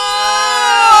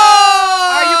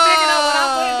 Are you picking up what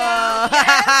I'm putting down?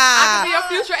 Yes. I could be your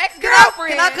future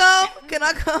ex-girlfriend. Can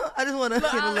I come? I just want to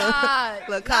get a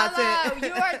little content.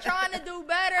 You are trying to do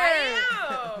better. I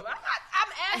am.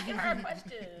 I'm asking her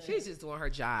questions. She's just doing her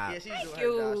job. Yeah, she's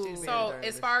doing her job. She's So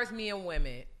as far as me and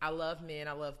women, I love men,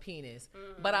 I love penis,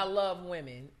 but I love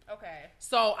women. Okay.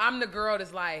 So I'm the girl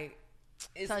that's like,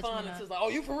 it's Touch fun. me It's up. just like, oh,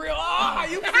 you for real? Oh,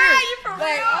 you for real? You for real?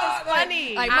 It's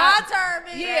funny. Like my turn,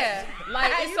 bitch. Yeah,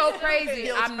 like it's so crazy.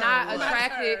 Your I'm not turn.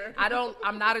 attracted.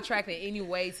 I'm not attracted in any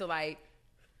way to like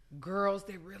girls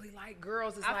that really like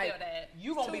girls. It's I like feel that.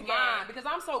 you gonna be Too mine gay. because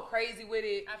I'm so crazy with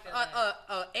it. I feel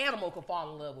A animal could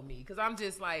fall in love with me because I'm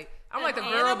just like I'm An like the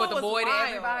girl animal but the was boy to wild.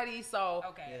 everybody. So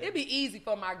Okay. it'd be easy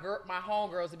for my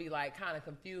homegirls to be like kind of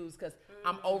confused because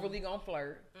I'm overly gonna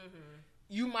flirt.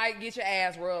 You might get your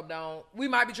ass rubbed on. We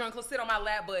might be drunk. Sit on my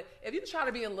lap. But if you try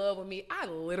to be in love with me, I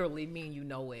literally mean you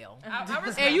know well. I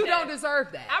respect And you that. don't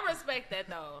deserve that. I respect that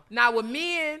though. Now with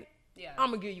men, Yeah.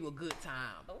 I'm gonna give you a good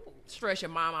time. Stress your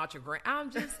mom out your grand.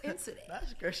 I'm just into that.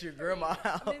 That's stress your grandma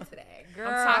out. I'm into that. Girl.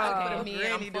 I'm toxic for the men.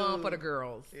 Granny I'm fun dude. for the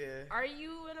girls. Yeah. Are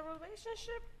you in a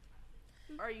relationship?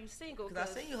 Or are you single? Cause I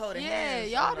seen you holding Yeah,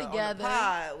 hands. y'all on the together.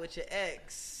 pod with your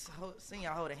ex. Seen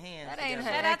y'all holding hands. That ain't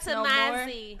together. her Shout out ex to no more.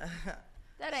 Nazi.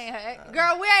 That ain't her.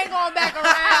 Girl, we ain't going back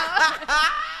around.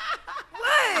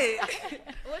 What?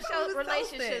 What's I your was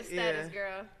relationship toasted. status, Yeah.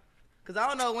 girl? Cause I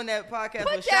don't know when that podcast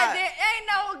Put was that shot. there.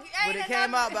 But it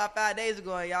came out about 5 days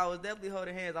ago, and y'all was definitely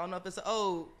holding hands. I don't know if it's an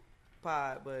old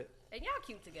pod, but And y'all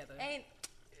cute together. Ain't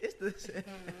it's the.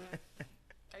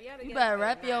 Are y'all together? you better or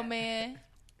rep your not? man.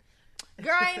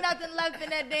 Girl, ain't nothing left in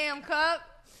that damn cup.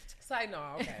 Say no,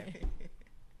 okay.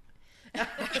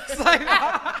 It's like,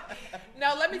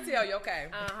 No, let me tell you, okay.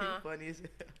 funny as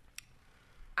hell.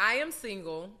 I am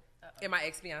single, and my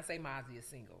ex-fiance Mozzie is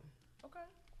single. Okay.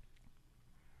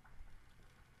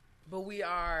 But we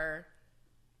are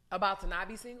about to not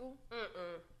be single.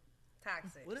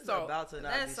 Toxic. What is So, about to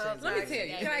not be that's so single? Let me tell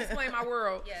you. Can I explain my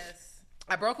world? Yes.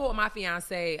 I broke up with my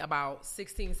fiance about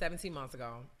 16, 17 months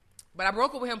ago. But I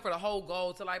broke up with him for the whole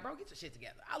goal to like, bro, get your shit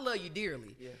together. I love you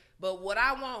dearly. Yeah. But what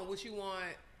I want, what you want,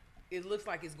 it looks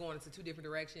like it's going into two different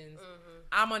directions.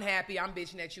 I'm unhappy. I'm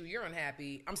bitching at you. You're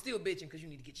unhappy. I'm still bitching because you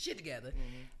need to get your shit together.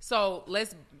 So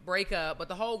let's break up. But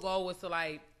the whole goal was to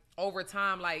like, over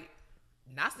time, like,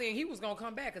 not saying he was going to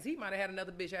come back because he might have had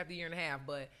another bitch after a year and a half.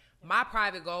 But my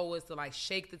private goal was to like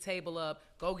shake the table up,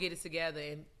 go get it together,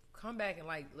 and come back and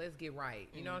like, let's get right.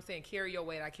 You know what I'm saying? Carry your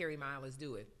weight. I carry mine. Let's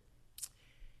do it.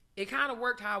 It kind of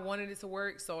worked how I wanted it to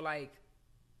work. So like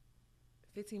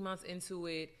 15 months into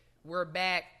it, we're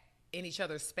back in each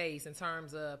other's space in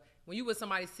terms of when you with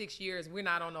somebody 6 years, we're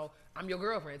not on no, I'm your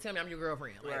girlfriend. Tell me I'm your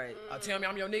girlfriend. Like, Right. Tell me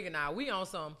I'm your nigga now.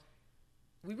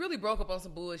 We really broke up on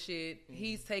some bullshit.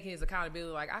 He's taking his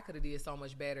accountability. Like, I could have did so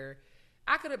much better.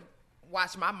 I could have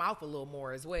watched my mouth a little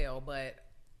more as well, but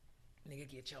nigga,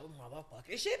 get your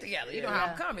motherfucking shit together. You know how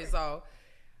I'm coming. So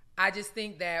I just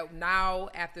think that now,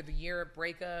 after the year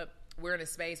breakup, we're in a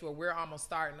space where we're almost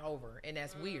starting over. And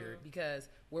that's weird because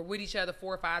we're with each other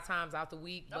 4 or 5 times out the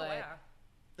week. But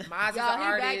Mozzie's an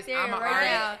artist. I'm an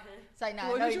artist. Now. It's like, nah,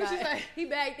 What no, you you're not. say? He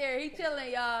back there. He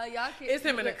chilling, y'all. Y'all can It's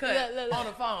him in the cut look. on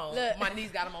the phone. Look. My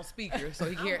niece got him on speaker, so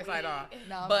he can hear it. It's like, oh.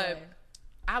 No, But man.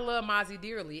 I love Mozzie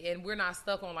dearly, and we're not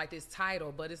stuck on like this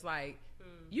title, but it's like,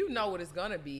 you know what it's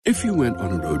gonna be. If you went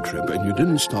on a road trip and you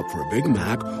didn't stop for a Big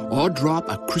Mac or drop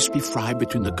a crispy fry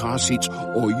between the car seats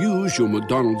or use your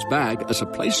McDonald's bag as a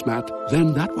placemat,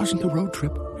 then that wasn't a road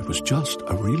trip. It was just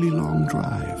a really long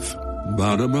drive.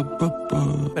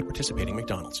 Ba-da-ba-ba-ba. At participating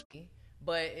McDonald's.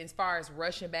 But as far as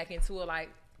rushing back into it, like,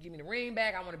 give me the ring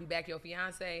back, I want to be back your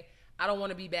fiance. I don't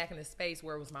want to be back in a space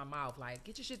where it was my mouth. Like,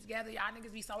 get your shit together. Y'all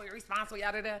niggas be so irresponsible.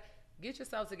 Yada da. Get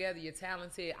yourself together. You're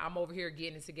talented. I'm over here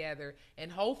getting it together.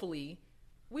 And hopefully,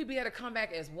 we be able to come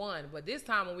back as one. But this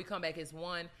time when we come back as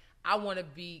one, I want to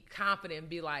be confident and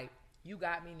be like, you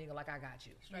got me, nigga, like I got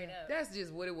you. Straight up. That's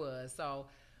just what it was. So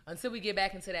until we get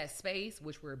back into that space,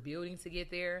 which we're building to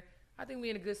get there, I think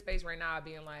we're in a good space right now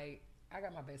being like, I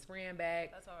got my best friend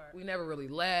back. That's hard. We never really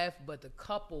left, but the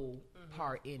couple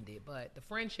part ended. But the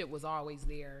friendship was always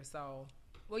there. So,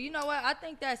 Well, you know what? I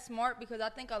think that's smart because I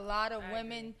think a lot of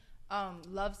women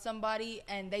love somebody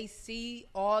and they see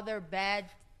all their bad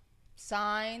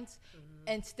signs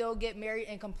and still get married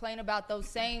and complain about those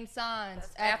same signs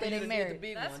after you they done did married. the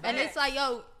big That's one. And it's like,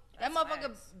 yo, that That's motherfucker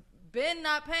facts. been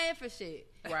not paying for shit.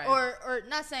 Right. Or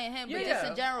not saying him, but just Yeah.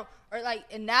 in general. Or like,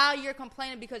 and now you're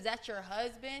complaining because that's your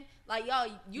husband. Like, yo,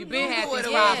 you been knew had what this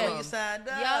it problem. was. You signed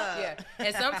up. Yeah,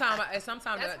 and sometimes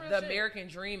That's real the shit. American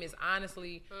dream is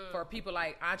honestly for people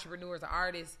like entrepreneurs or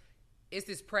artists, it's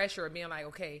this pressure of being like,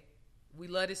 okay, we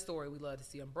love this story. We love to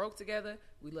see them broke together.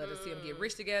 We love to see them get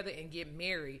rich together and get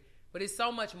married. But it's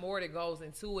so much more that goes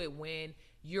into it when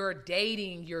you're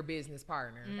dating your business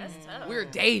partner. That's tough. We're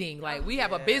dating. Like, we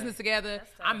have a business together.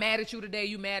 I'm mad at you today.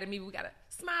 You mad at me. We got to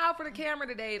smile for the camera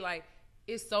today. Like,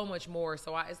 it's so much more.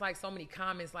 So it's like so many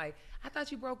comments like, I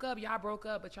thought you broke up. Y'all broke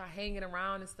up, but y'all hanging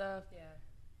around and stuff.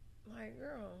 Yeah. Like,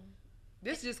 girl,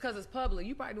 this just because it's public.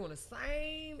 You probably doing the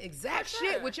same exact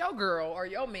shit with your girl or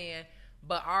your man.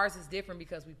 But ours is different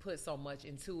because we put so much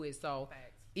into it. So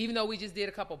even though we just did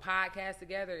a couple podcasts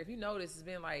together, if you notice, it's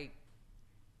been like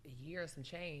a year and some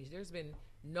change. There's been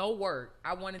no work.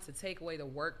 I wanted to take away the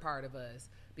work part of us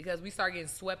because we start getting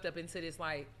swept up into this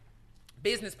like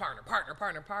business partner.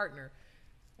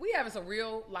 We having some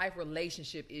real life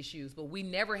relationship issues, but we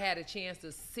never had a chance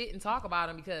to sit and talk about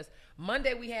them because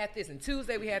Monday we had this and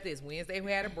Tuesday we had this, Wednesday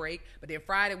we had a break, but then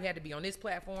Friday we had to be on this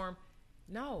platform.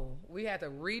 No, we had to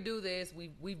redo this.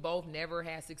 We both never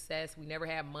had success. We never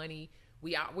had money.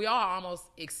 We all almost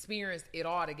experienced it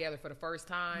all together for the first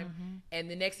time. And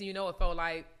the next thing you know, it felt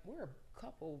like we're a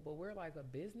couple, but we're like a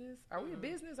business. Are we a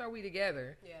business? Are we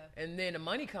together? Yeah. And then the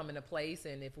money come into place.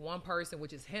 And if one person,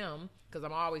 which is him, because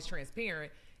I'm always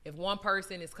transparent, if one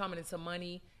person is coming into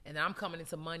money and I'm coming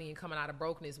into money and coming out of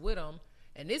brokenness with them,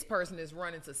 and this person is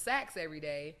running to Saks every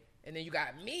day, and then you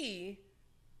got me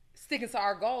sticking to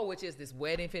our goal, which is this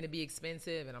wedding finna be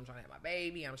expensive, and I'm trying to have my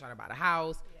baby, I'm trying to buy the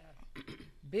house. Yeah.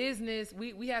 Business,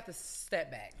 we have to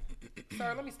step back.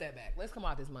 Sir, let me step back. Let's come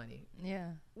out this money. Yeah.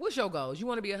 What's your goals? You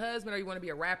want to be a husband or you want to be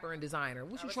a rapper and designer?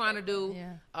 What you trying to do?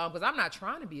 Yeah. Because I'm not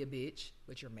trying to be a bitch,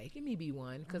 but you're making me be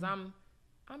one because I'm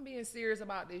being serious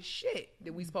about this shit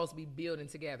that we supposed to be building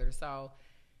together. So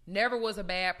never was a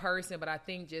bad person, but I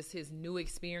think just his new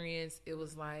experience, it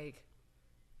was like,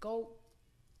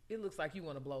 it looks like you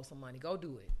want to blow some money. Go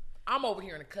do it. I'm over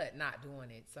here in the cut not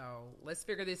doing it. So let's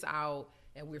figure this out.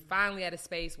 And we're finally at a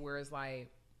space where it's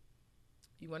like,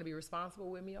 you want to be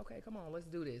responsible with me? Okay, come on, let's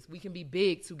do this. We can be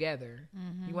big together.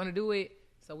 You want to do it?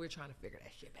 So we're trying to figure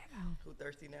that shit back out. Who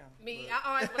thirsty now? Me, I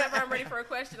always, whenever I'm ready for a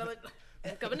question, I'm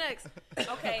like, coming next.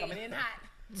 Okay. Coming in hot.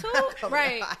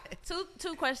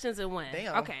 Two questions in one.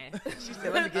 Damn. Okay. She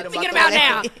said, let me get them out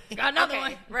now. Got another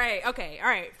one. Right. Okay. All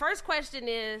right. First question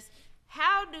is,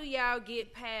 how do y'all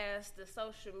get past the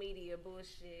social media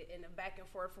bullshit and the back and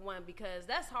forth for one? Because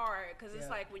that's hard. Because it's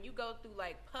like when you go through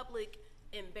like public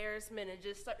embarrassment and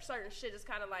just certain shit is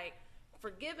kind of like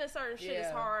forgiving certain shit is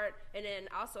hard. And then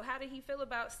also, how did he feel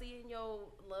about seeing your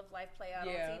love life play out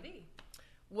on TV?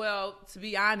 Well, to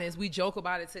be honest, we joke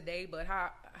about it today, but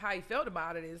how he felt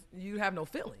about it is you have no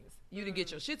feelings. You didn't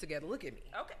get your shit together. Look at me.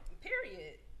 Okay.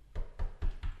 Period.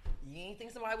 You ain't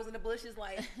think somebody was in the bushes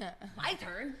like, my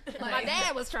turn? My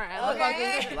dad was trying.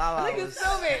 Okay. Lala Look at was,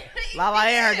 stupid. Lala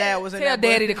and her dad was in Tell that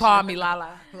daddy bush. to call me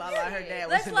Lala. Lala and her dad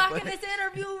was Let's in lock the in bush. this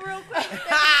interview real quick.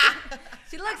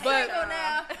 She looks But- single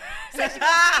now. So she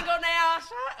was single now.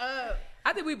 Shut up.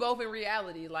 I think we both in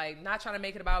reality, like, not trying to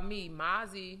make it about me.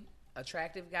 Mozzie,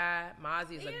 attractive guy.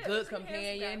 Mozzie is a good he's a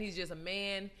companion. handsome guy. He's just a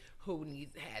man who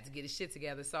had to get his shit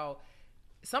together. So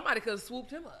somebody could have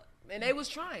swooped him up. And they was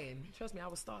trying. Trust me, I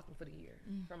was stalking for the year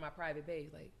from my private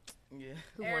page. Like, Yeah.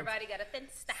 Everybody got a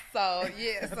finsta. So,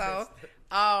 yeah,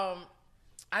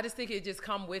 I just think it just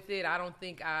come with it. I don't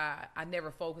think I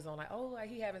never focus on like, oh, like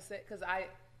he haven't said, because I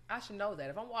should know that.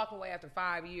 If I'm walking away after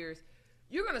 5 years,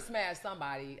 you're going to smash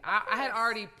somebody. I had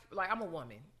already, like, I'm a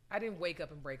woman. I didn't wake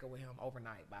up and break up with him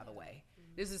overnight, by the way.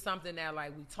 This is something that,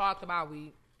 like, we talked about.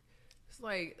 It's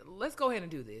like, let's go ahead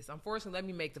and do this. Unfortunately, let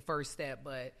me make the first step,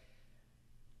 but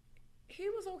he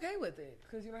was okay with it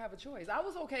because you don't have a choice. I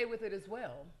was okay with it as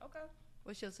well. Okay.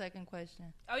 What's your second question?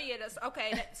 Oh, yeah, that's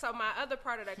okay. So my other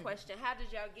part of that question, how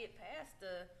did y'all get past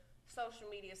the social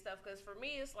media stuff? Because for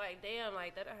me, it's like, damn,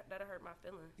 like, that'll hurt my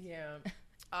feelings. Yeah.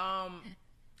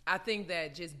 I think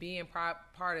that just being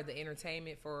part of the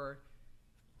entertainment for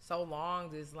so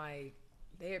long is like,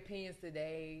 their opinions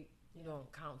today, you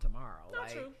don't count tomorrow. No,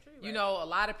 like, true, you right. know, a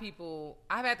lot of people,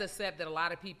 I've had to accept that a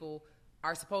lot of people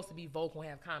are supposed to be vocal and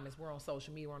have comments. We're on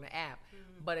social media, we're on the app.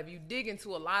 But if you dig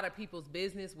into a lot of people's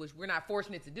business, which we're not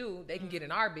fortunate to do, they can get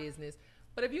in our business.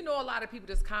 But if you know a lot of people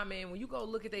just comment, when you go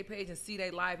look at their page and see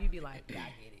their live, you be like, yeah,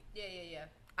 I get it. Yeah.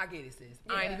 I get it, sis.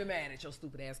 I ain't even mad at your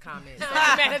stupid ass comments. I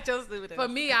ain't mad at your stupid ass. For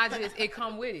me, it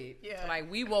come with it. Yeah. Like,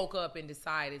 we woke up and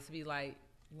decided to be like,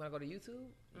 You want to go to YouTube?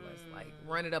 Let's like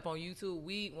run it up on YouTube.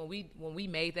 When we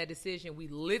made that decision, we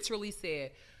literally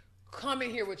said, come in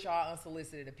here with y'all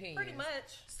unsolicited opinions. Pretty much.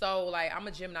 So like I'm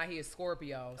a Gemini, he is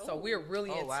Scorpio. So we're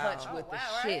really in touch with the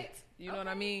shit. You know what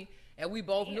I mean? And we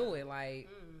both knew it. Like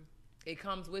it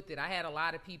comes with it. I had a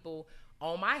lot of people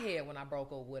on my head when I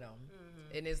broke up with him.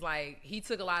 And it's like he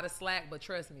took a lot of slack, but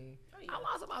trust me, I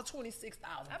lost about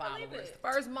 26,000 followers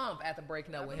first month after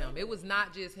breaking up with him. It was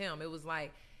not just him. It was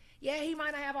like, yeah, he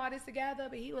might not have all this together,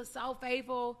 but he was so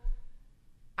faithful.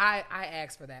 I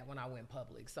asked for that when I went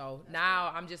public. So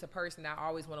now I'm just a person that I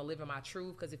always want to live in my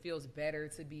truth because it feels better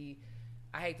to be,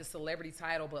 I hate the celebrity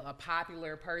title, but a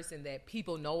popular person that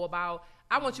people know about.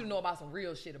 I want you to know about some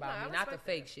real shit about me, not the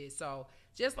fake shit. So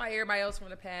just like everybody else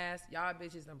from the past, y'all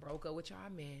bitches done broke up with y'all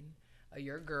men or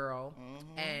your girl,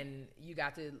 and you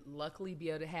got to luckily be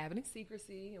able to have it in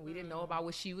secrecy, and we didn't know about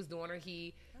what she was doing or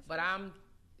he. But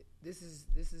this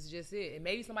is just it. And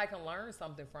maybe somebody can learn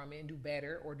something from it and do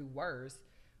better or do worse.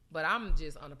 But I'm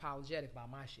just unapologetic about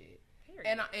my shit.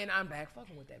 Period. And I'm back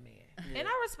fucking with that man. Yeah. And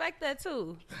I respect that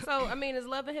too. So I mean, is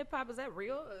love and hip hop, is that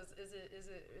real? Is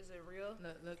it real?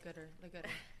 Look at her. Look.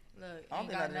 I don't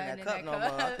think nothing in that cup no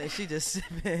cup. more. I think she just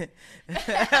sipping.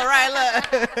 Right,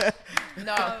 look.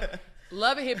 No.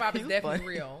 Love and hip hop is definitely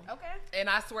real. Okay. And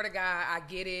I swear to God, I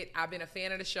get it. I've been a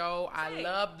fan of the show. I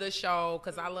love the show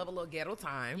because I love a little ghetto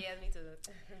time. Yeah, me too.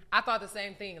 I thought the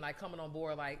same thing, like coming on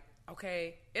board, like,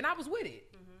 okay. And I was with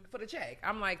it for the check.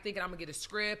 I'm like thinking I'm going to get a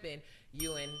script and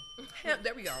you and him.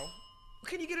 There we go.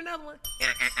 Can you get another one?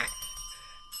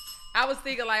 I was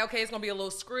thinking like, okay, it's going to be a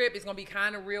little script. It's going to be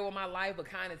kind of real with my life, but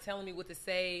kind of telling me what to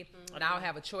say. And I'll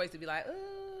have a choice to be like,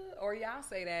 or yeah, I'll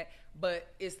say that. But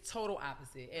it's total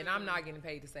opposite. And I'm not getting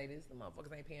paid to say this. The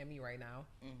motherfuckers ain't paying me right now.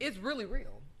 It's really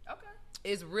real. Okay.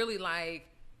 It's really like,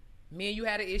 me and you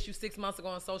had an issue 6 months ago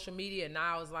on social media, and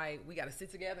now it's like, we got to sit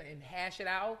together and hash it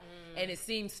out. And it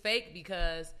seems fake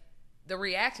because the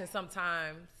reaction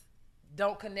sometimes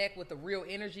don't connect with the real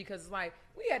energy because it's like,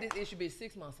 we had this issue bitch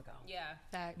 6 months ago. Yeah.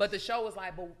 Facts. But the show was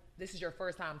like, but this is your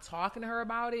first time talking to her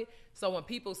about it. So when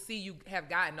people see you have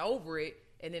gotten over it,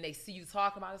 and then they see you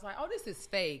talk about it, it's like, oh, this is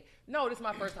fake. No, this is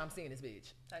my first time seeing this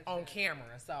bitch on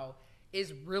camera. So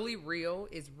it's really real.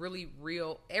 It's really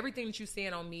real. Everything that you're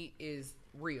seeing on me is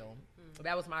real.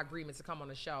 That was my agreement to come on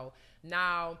the show.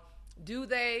 Now, do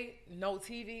they know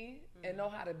TV and know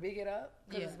how to big it up?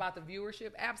 Because it's about the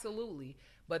viewership? Absolutely.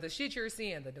 But the shit you're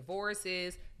seeing, the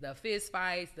divorces, the fist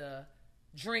fights, the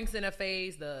drinks in a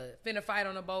face, the finna fight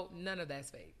on a boat, none of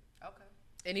that's fake. Okay.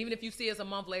 And even if you see us a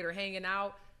month later hanging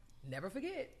out, never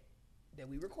forget that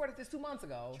we recorded this 2 months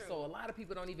ago. True. So a lot of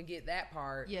people don't even get that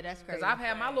part. Yeah, that's crazy. Because I've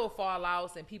had my little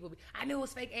fallouts and people be, I knew it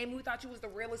was fake, Amy. We thought you was the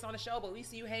realest on the show, but we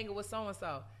see you hanging with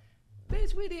so-and-so.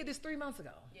 Bitch, we did this 3 months ago.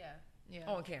 Yeah.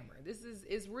 On camera. This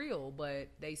is real, but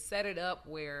they set it up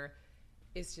where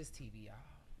it's just TV, y'all.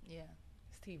 Yeah.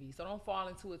 It's TV. So don't fall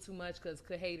into it too much because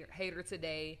could hater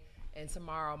today and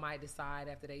tomorrow might decide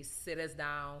after they sit us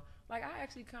down. Like, I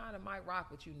actually kind of might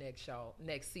rock with you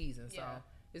next season. So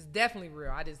it's definitely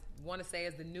real. I just want to say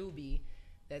as the newbie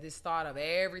that this thought of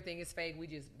everything is fake.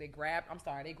 They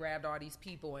grabbed all these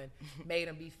people and made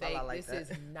them be fake. Like this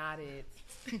is not it.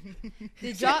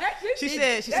 Did y'all? She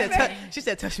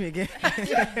said, touch me again.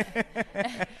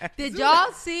 Did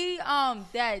y'all see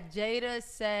that Jada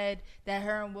said that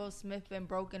her and Will Smith been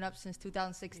broken up since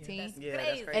 2016 that's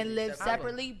crazy. and live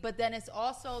separately? But then it's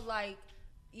also like,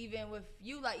 even with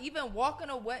you, like even walking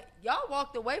away, y'all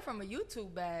walked away from a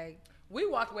YouTube bag. We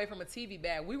walked away from a TV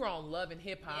bag. We were on Love and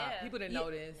Hip Hop. Yeah. People didn't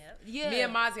know this. Yeah. Me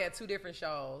and Mozzie had 2 different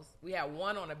shows. We had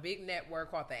one on a big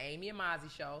network called The Amy and Mozzie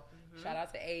Show. Shout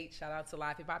out to H. Shout out to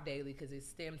Live Hip Hop Daily because it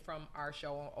stemmed from our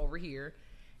show over here.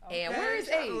 Okay. And where is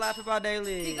Shout out H? to Live Hip Hop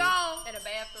Daily. He gone. In a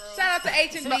bathroom. Shout out to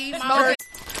H&B.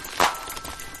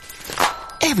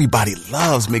 Everybody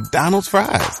loves McDonald's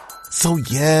fries. So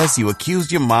yes, you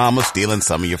accused your mom of stealing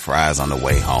some of your fries on the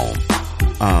way home.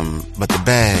 But the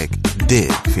bag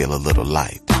did feel a little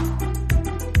light.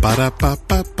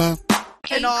 Ba-da-ba-ba-ba.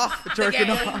 Jerking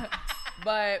off.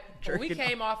 But when we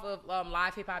came off of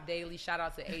Live Hip Hop Daily, shout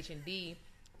out to H&B,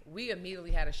 we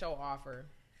immediately had a show offer.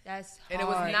 That's hard. And it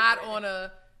was not on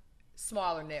a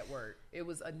smaller network. It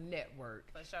was a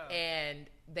network. For sure. And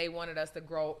they wanted us to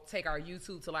take our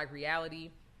YouTube to like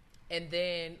reality. And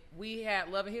then we had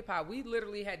Love and Hip Hop. We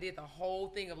literally did the whole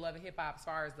thing of Love and Hip Hop as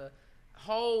far as the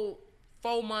whole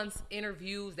 4 months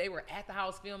interviews. They were at the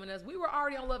house filming us. We were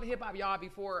already on Love and Hip Hop, y'all,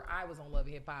 before I was on Love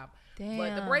and Hip Hop. Damn.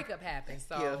 But the breakup happened.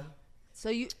 So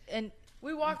you and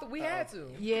We had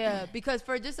to. Yeah, because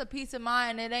for just a peace of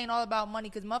mind, it ain't all about money.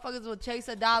 Because motherfuckers will chase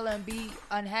a dollar and be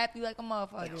unhappy like a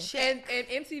motherfucker. And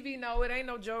MTV, no, it ain't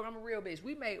no joke. I'm a real bitch.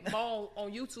 We make more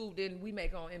on YouTube than we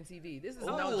make on MTV. This is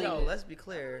no joke. Let's be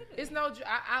clear. It's no.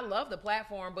 I love the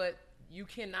platform, but you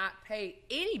cannot pay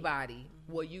anybody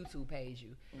what YouTube pays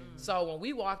you. So when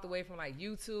we walked away from like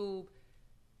YouTube,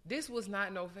 this was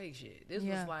not no fake shit. This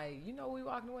was like, we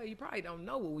walking away. You probably don't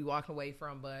know what we walking away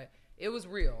from, but it was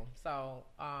real. So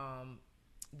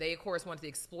they, of course, wanted to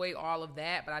exploit all of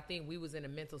that, but I think we was in a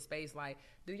mental space like,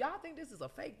 do y'all think this is a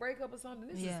fake breakup or something?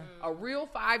 This is a real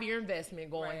 5-year investment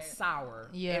going sour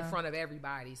in front of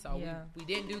everybody. So we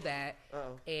didn't do that.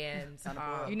 And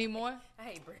you need more? I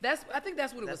hate breakup. I think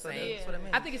that's what it was saying. That's what it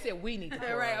meant. I think it said we need to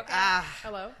pour. Right, okay.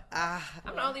 Hello? I'm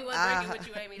the only one drinking with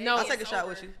you, Amy. No, I'll take a shot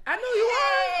with you. I know you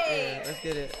are. Yeah, let's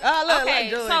get it. Look, Okay,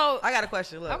 Julie, so- I got a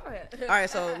question. Look. Go ahead. All right,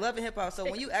 so Love and Hip Hop. So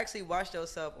when you actually watched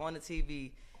yourself on the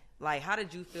TV, like, how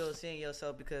did you feel seeing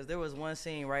yourself? Because there was one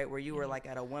scene, right, where you were, like,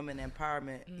 at a women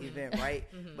empowerment event, right?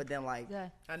 But then, like,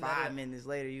 5 minutes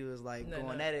later, you was, like,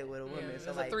 going at it with a woman. It So,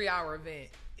 was like, a 3-hour event.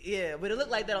 Yeah, but it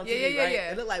looked like that on TV, right?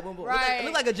 Yeah. It looked like boom, boom. Right. It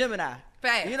looked like a Gemini.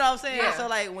 Fact. You know what I'm saying? Yeah. So,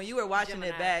 like, when you were watching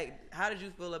Gemini. it back, how did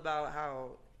you feel about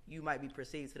how you might be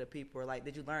perceived to the people? Or, like,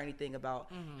 did you learn anything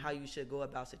about how you should go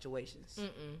about situations?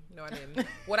 No, I didn't.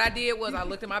 What I did was I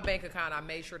looked at my bank account. I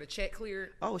made sure the check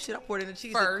cleared. Oh, shit, I poured in the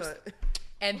cheese First. cut.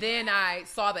 And then I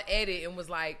saw the edit and was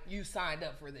like, you signed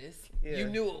up for this. Yeah. You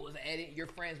knew it was an edit. You're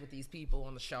friends with these people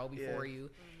on the show before you.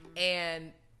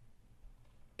 And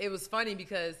it was funny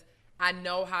because I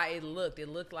know how it looked. It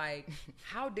looked like,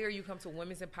 how dare you come to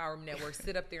Women's Empowerment Network,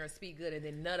 sit up there and speak good, and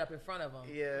then nut up in front of them.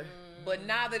 Yeah. But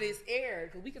now that it's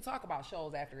aired, because we can talk about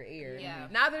shows after it aired. Yeah.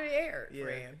 Now that it aired, Yeah,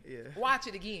 friend, yeah. watch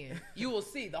it again. You will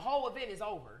see. The whole event is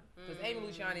over. Because Amy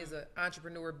Luciani is an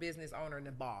entrepreneur, business owner, and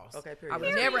a boss. Okay, period. I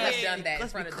would never have Period. done that Let's in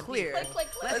front be of the clear. people.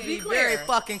 Let's be clear. very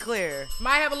fucking clear.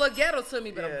 Might have a little ghetto to me,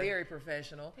 but Yeah. I'm very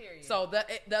professional. Period. So the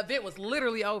event was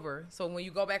literally over. So when you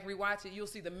go back and rewatch it, you'll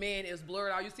see the men is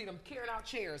blurred out. You see them carrying out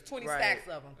chairs, 20 Right. stacks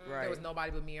of them. Right. There was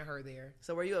nobody but me and her there.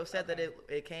 So were you upset that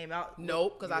it came out?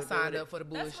 Nope, because You I were good signed with up it? for the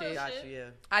bullshit. Got you,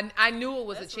 yeah. I knew it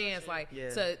was That's a chance, real like Yeah.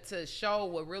 to show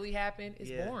what really happened is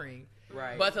Yeah. boring.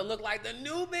 Right. But to look like the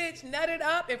new bitch nutted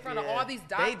up in front of Yeah. all these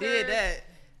doctors. They did that.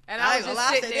 And I was just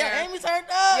sitting there. Yeah, Amy turned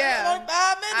up. Yeah. Only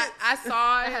 5 minutes. I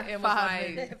saw it and was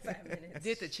 5 like, 5 minutes.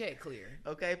 did the check clear?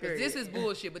 Okay, 'Cause period. this is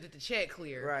bullshit, but did the check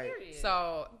clear? Right.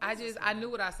 So I knew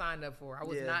what I signed up for. I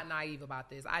was Yeah. not naive about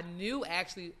this. I knew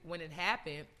actually when it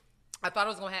happened, I thought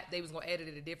it was they was gonna edit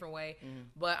it a different way.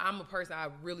 But I'm a person, I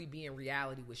really be in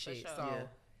reality with shit. sure. So Yeah.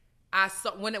 I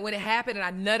saw when it happened and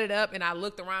I nutted up and I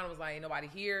looked around and was like, ain't nobody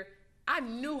here. I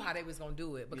knew how they was gonna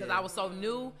do it because Yeah. I was so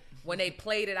new. When they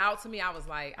played it out to me, I was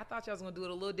like, I thought y'all was gonna do it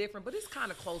a little different, but it's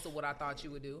kind of close to what I thought you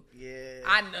would do. Yeah.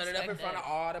 I nutted up in front of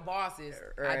all the bosses.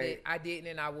 Right. I didn't,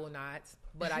 and I will not.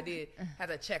 But I did have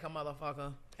to check a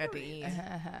motherfucker at the end.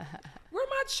 Where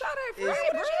my shot at, friend?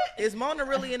 Is Mona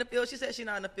really in the field? She said she's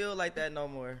not in the field like that no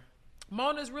more.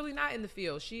 Mona's really not in the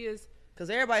field. She is. Because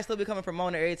everybody still be coming from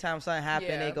Mona every time something happen.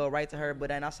 Yeah. They go right to her. But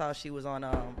then I saw she was on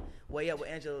Way Up with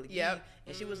Angela Yee, Yep.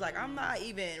 and she was like, I'm not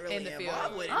even really In the involved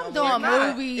field. with it. I'm no more. doing Nah,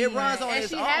 movies. It runs on And its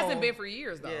she own. hasn't been for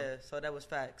years, though. Yeah, so that was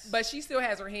facts. But she still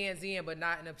has her hands in, but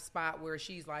not in a spot where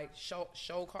she's like shot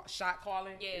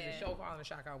calling. Yeah. Is it show calling or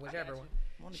shot calling? Whichever one.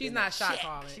 Mona She's getting not that shot check.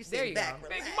 calling. She's There sitting you back, go.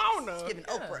 relax. Mona. Giving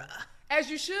Oprah. As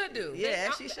you should do. Yeah,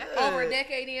 as she should. Over a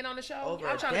decade in on the show. Over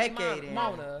I'm a trying to decade be in.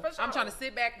 Mona. For sure. I'm trying to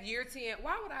sit back year 10.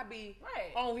 Why would I be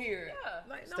Right. on here? Yeah.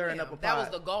 Like, no, Stirring ma'am. up a That was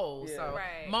pot. the goal. Yeah. So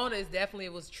Right. Mona is definitely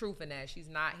was truth in that. She's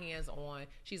not hands on.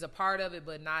 She's a part of it,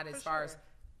 but not as far as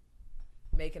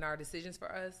making our decisions for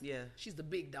us. Yeah. She's the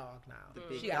big dog now.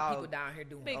 big She got dog. people down here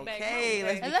doing Big it. bag Okay, home,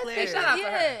 let's baby. be And clear. shout out to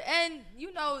her. and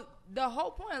you know the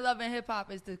whole point of Love and Hip Hop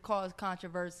is to cause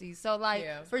controversy. So like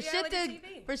Yeah. for shit Reality to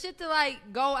TV. for shit to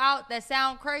like go out that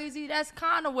sound crazy, that's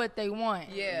kind of what they want.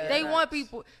 Yeah. they Facts. want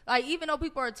people like even though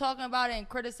people are talking about it and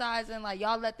criticizing like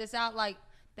y'all let this out, like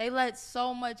they let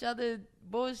so much other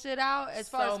bullshit out as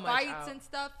far So as much fights out. and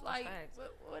stuff. Like Facts.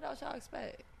 what else y'all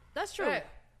expect? That's true. Right.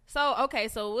 So, okay,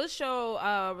 so we'll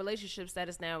show relationship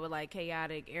status now with, like,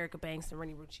 Khaotic, Erica Banks, and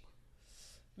Rennie Rucci.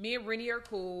 Me and Rennie are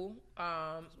cool.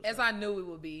 As I knew it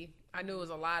would be. I knew it was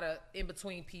a lot of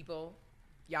in-between people,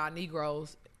 y'all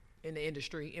Negroes in the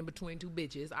industry, in between two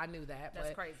bitches. I knew that. That's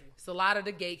but crazy. It's a lot of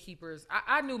the gatekeepers.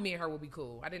 I knew me and her would be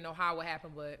cool. I didn't know how it would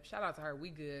happen, but shout out to her.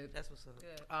 We good. That's what's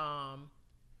up.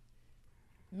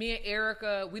 Me and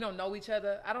Erica, we don't know each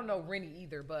other. I don't know Rennie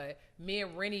either, but me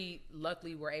and Rennie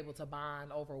luckily were able to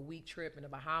bond over a week trip in the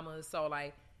Bahamas. So,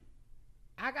 like,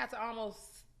 I got to almost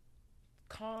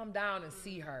calm down and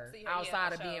see her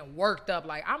outside of being worked up.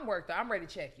 Like, I'm worked up. I'm ready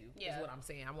to check you, is what I'm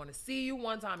saying. I want to see you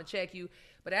one time and check you.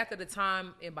 But after the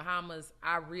time in Bahamas,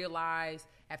 I realized,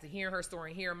 after hearing her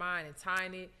story and hearing mine and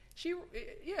tying it,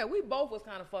 we both was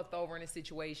kind of fucked over in this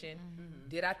situation. Mm-hmm.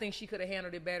 Did I think she could have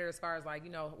handled it better as far as, like, you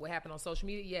know, what happened on social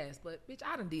media? Yes. But, bitch,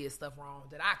 I done did stuff wrong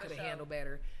that I could have handled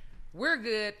better. We're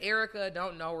good. Erica,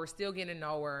 don't know her. Still getting to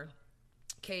know her.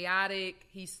 Khaotic,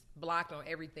 he's blocked on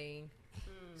everything.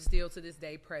 Still to this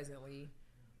day, presently.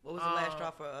 What was the last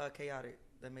straw for Khaotic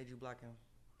that made you block him?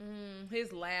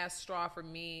 His last straw for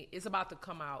me, it's about to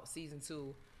come out, season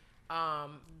 2.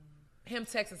 Him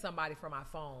texting somebody from my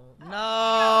phone.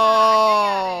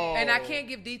 No. And I can't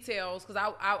give details because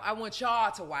I want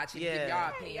y'all to watch it and give y'all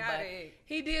opinion. But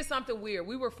he did something weird.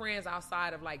 We were friends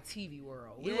outside of, like, TV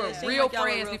world. We were real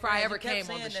friends before I ever came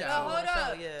on the show. Hold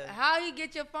up. How he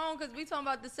get your phone? Because we talking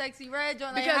about the sexy red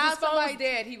joint. Like, because his phone was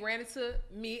dead. He ran into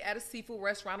me at a seafood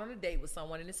restaurant on a date with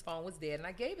someone, and his phone was dead. And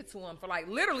I gave it to him for, like,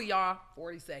 literally, y'all,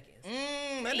 40 seconds.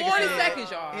 40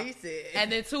 seconds, y'all. He said.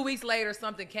 And then 2 weeks later,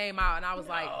 something came out, and I was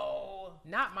like,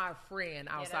 not my friend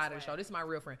outside of the show. This is my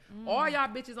real friend. All y'all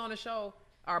bitches on the show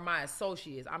are my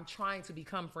associates. I'm trying to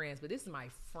become friends, but this is my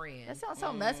friend. That sounds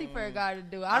so messy for a guy to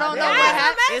do. I don't know what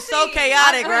happened. It's so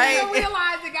chaotic, right? I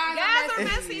realize the guys are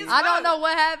messy. I don't know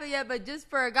what happened yet, but just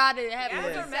for a guy to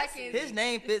have seconds. His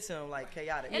name fits him like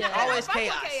chaotic. And always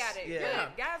chaos. Yeah.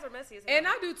 Guys are messy as hell. And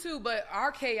I do too, but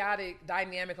our chaotic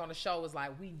dynamic on the show is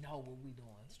like, we know what we doing.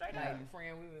 Straight like, up.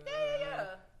 Friend, Yeah.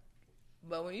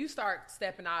 But when you start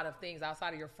stepping out of things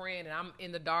outside of your friend and I'm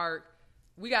in the dark,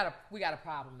 we got a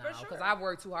problem now. Because I've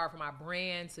worked too hard for my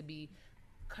brand to be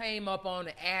came up on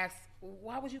and asked,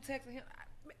 why was you texting him?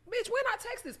 Bitch, when I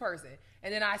text this person?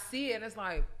 And then I see it and it's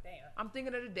like, damn, I'm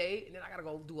thinking of the date and then I gotta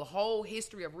go do a whole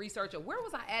history of research of where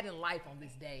was I at in life on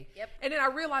this day? Yep. And then I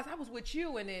realized I was with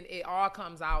you and then it all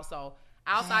comes out. So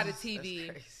outside of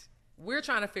TV, we're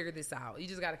trying to figure this out. You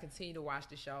just gotta continue to watch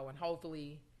the show and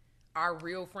hopefully our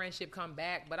real friendship come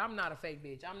back, but I'm not a fake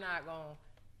bitch. I'm not going to...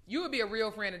 You would be a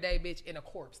real friend today, bitch, in a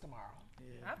corpse tomorrow.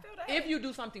 Yeah. I feel that. If you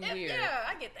do something weird. Yeah,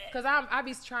 I get that. Because I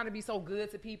be trying to be so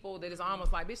good to people that it's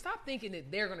almost like, bitch, stop thinking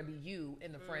that they're going to be you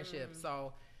in the friendship.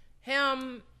 So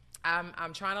him,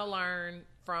 I'm trying to learn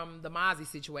from the Mozzie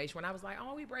situation. When I was like,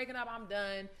 oh, we breaking up, I'm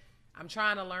done. I'm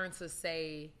trying to learn to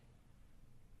say...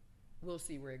 We'll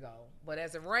see where it go. But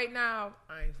as of right now,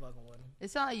 I ain't fucking with him. It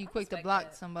sounds like you quick to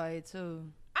block somebody, too.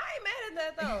 I ain't mad at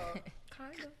that, though.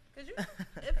 Kind of. Because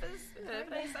if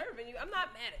it ain't serving you, I'm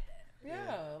not mad at that.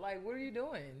 Yeah, like, what are you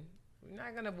doing? You're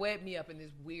not going to wet me up in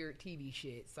this weird TV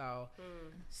shit. So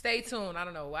stay tuned. I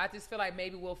don't know. I just feel like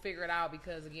maybe we'll figure it out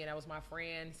because, again, that was my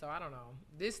friend. So I don't know.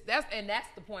 That's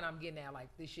the point I'm getting at. Like,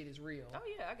 this shit is real. Oh,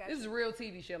 yeah, I got This is real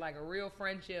TV shit. Like, a real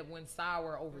friendship went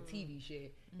sour over TV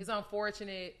shit. It's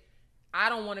unfortunate. I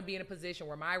don't want to be in a position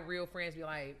where my real friends be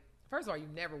like, first of all, you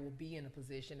never will be in a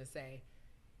position to say,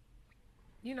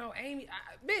 you know, Amy,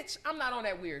 bitch, I'm not on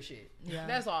that weird shit. Yeah.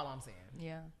 That's all I'm saying.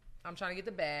 Yeah. I'm trying to get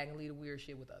the bag and leave the weird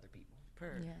shit with other people.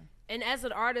 Yeah. And as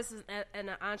an artist and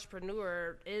an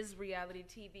entrepreneur, is reality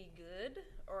TV good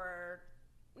or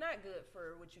not good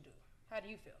for what you do? How do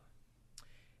you feel?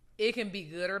 It can be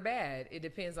good or bad. It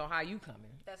depends on how you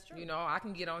coming. That's true. You know, I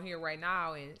can get on here right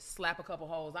now and slap a couple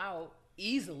hoes out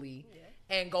easily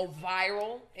and go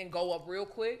viral and go up real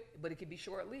quick, but it could be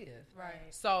short-lived. Right.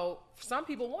 So some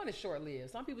people want it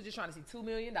short-lived. Some people just trying to see $2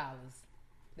 million.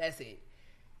 That's it.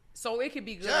 So it could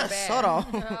be good or bad. Hold on.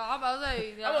 I'm about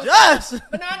to say.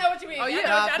 But now I know what you mean. Oh,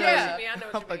 yeah. I know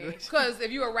what you mean. Because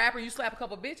if you're a rapper, you slap a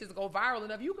couple bitches, go viral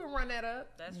enough, you can run that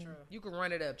up. That's true. You can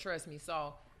run it up, trust me.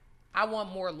 So I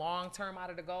want more long-term out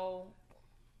of the goal.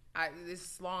 This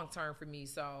is long-term for me,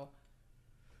 so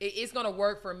it's going to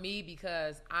work for me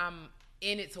because I'm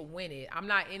in it to win it. I'm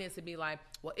not in it to be like,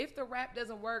 well, if the rap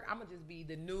doesn't work, I'm going to just be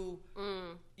the new,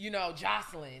 you know,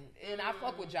 Jocelyn. And I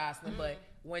fuck with Jocelyn, but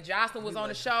when Jocelyn was on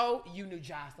the show, you knew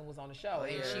Jocelyn was on the show,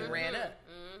 and she ran up.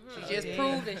 She just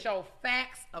proved and showed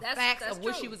facts of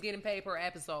what she was getting paid per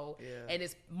episode, and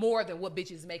it's more than what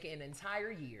bitches making in an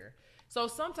entire year. So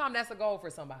sometimes that's a goal for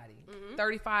somebody.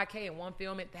 $35K in one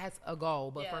filming, that's a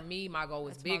goal. But for me, my goal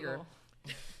is bigger.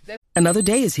 Another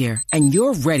day is here, and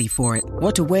you're ready for it.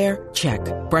 What to wear? Check.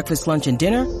 Breakfast, lunch, and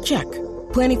dinner? Check.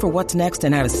 Planning for what's next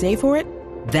and how to save for it?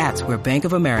 That's where Bank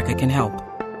of America can help.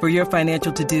 For your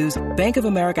financial to-dos, Bank of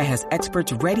America has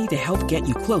experts ready to help get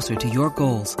you closer to your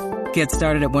goals. Get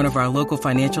started at one of our local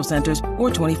financial centers or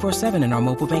 24/7 in our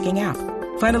mobile banking app.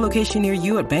 Find a location near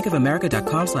you at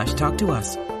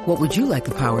bankofamerica.com/talktous. What would you like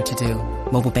the power to do?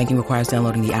 Mobile banking requires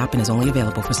downloading the app and is only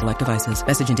available for select devices.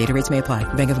 Message and data rates may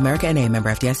apply. Bank of America N.A.,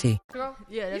 member FDIC.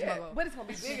 Yeah, that's my vote. But it's going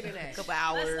to be bigger than that. Couple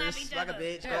hours, like a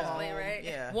bitch, go home. Right?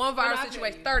 Yeah. One viral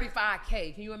situation,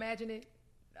 $35K. Can you imagine it?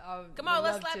 Come on,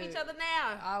 let's slap each other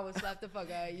now. I would slap the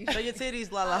fuck out of you. Show your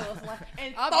titties, Lala.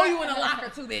 And throw you in a locker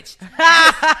too, bitch.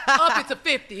 Up it to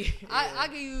 50. I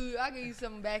give you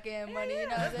some back end money. You know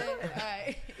what I'm saying? All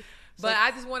right. But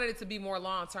I just wanted it to be more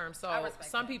long term. So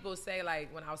some people say,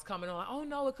 like, when I was coming on, like, oh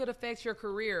no, it could affect your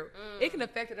career. It can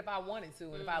affect it if I wanted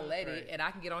to, and if I let it, and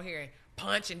I can get on here and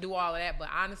punch and do all of that. But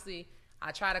honestly,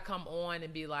 I try to come on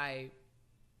and be like,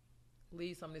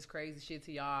 leave some of this crazy shit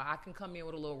to y'all. I can come in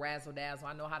with a little razzle dazzle.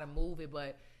 I know how to move it,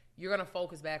 but you're gonna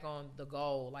focus back on the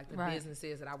goal, like the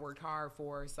businesses that I worked hard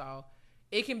for. So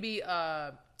it can be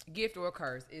a gift or a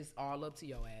curse. It's all up to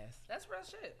your ass. That's real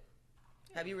shit.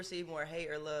 Have you received more hate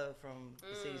or love from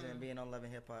the season being on Love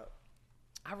and Hip Hop?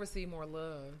 I received more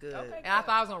love. Good. Okay, and I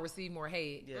thought I was gonna receive more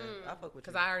hate. Yeah, I fuck with you.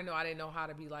 Because I already know I didn't know how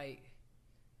to be like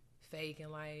fake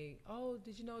and like, oh,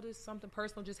 did you know this something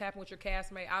personal just happened with your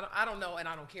castmate? I don't know and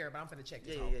I don't care, but I'm gonna check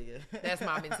this out. Yeah. That's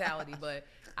my mentality. But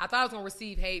I thought I was gonna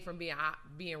receive hate from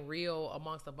being real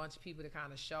amongst a bunch of people to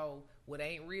kind of show what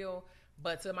ain't real.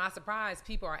 But to my surprise,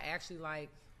 people are actually like,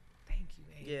 thank you,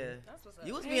 Amy. Yeah. That's what's up.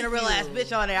 You was being a real ass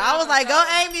bitch on there. I was like, go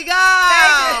Amy, go.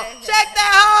 Check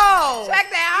that hoe. Check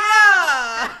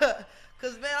that hoe. Yeah.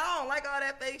 Cause man, I don't like all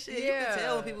that fake shit. You can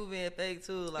tell when people being fake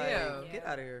too. Like, get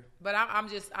out of here. But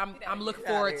I'm looking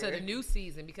forward to the new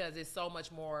season because it's so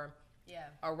much more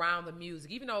around the music.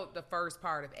 Even though the first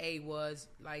part of A was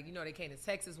like, you know, they came to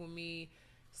Texas with me,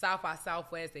 South by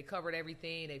Southwest. They covered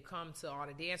everything. They've come to all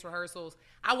the dance rehearsals.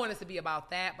 I want it to be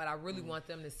about that, but I really want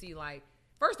them to see, like,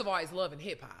 first of all, it's love and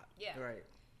hip hop. Yeah. Right.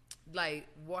 Like,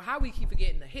 well, how we keep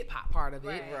forgetting the hip hop part of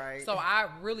it. Right. So I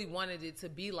really wanted it to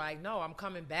be like, no, I'm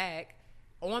coming back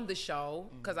on the show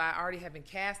because I already have been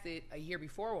casted a year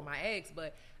before with my ex,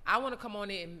 but I want to come on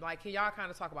in and like, can y'all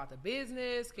kind of talk about the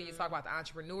business? Can you talk about the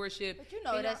entrepreneurship? But you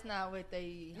know that's not what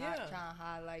they trying to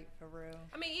highlight for real.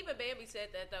 I mean, even Bambi said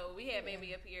that though. We had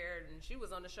Bambi up here and she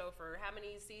was on the show for how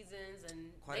many seasons,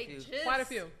 and Quite a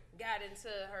few got into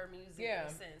her music in a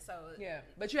sense. So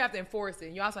but you have to enforce it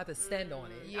and you also have to stand on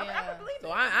it. Yeah, I believe so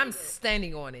that. I'm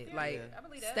standing on it. Like I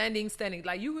believe that. standing.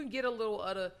 Like you can get a little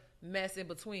other mess in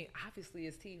between. Obviously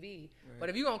it's TV, but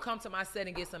if you're gonna come to my set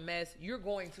and get some mess, you're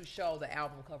going to show the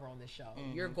album cover on this show.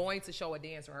 You're going to show a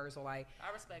dance rehearsal. Like,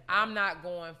 I respect that. I'm not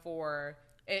going for,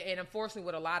 and unfortunately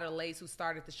with a lot of the ladies who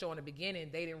started the show in the beginning,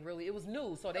 they didn't really, it was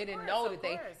new, so they didn't know that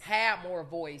they had more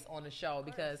voice on the show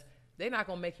because they're not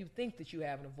gonna make you think that you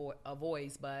have a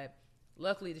voice. But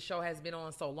luckily the show has been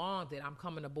on so long that I'm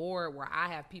coming aboard where I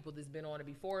have people that's been on it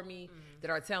before me that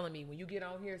are telling me, when you get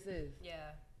on here, sis,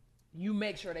 you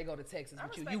make sure they go to Texas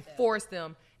with you. You force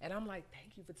them. And I'm like,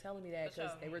 thank you for telling me that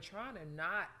because they were trying to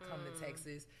not come to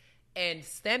Texas. And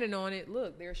standing on it,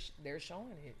 look, they're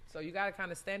showing it. So you got to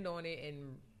kind of stand on it.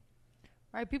 And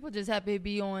right, people just happy to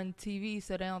be on TV,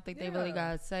 so they don't think they really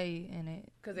got to say in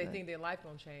it. Because they think their life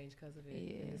going to change because of it.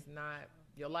 Yeah. And it's not.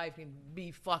 Your life can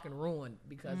be fucking ruined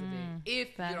because of it if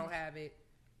you don't have it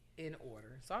in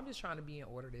order. So I'm just trying to be in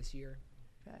order this year.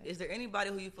 Is there anybody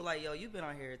who you feel like, yo, you've been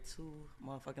on here too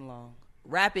motherfucking long?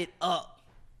 Wrap it up.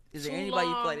 Is there anybody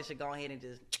you feel like they should go ahead and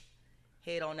just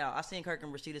head on out? I seen Kirk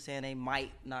and Rashida saying they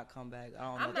might not come back. I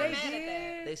don't know. I'm not mad at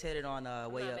that. They said it on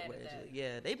Way Up.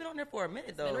 Yeah, they've been on there for a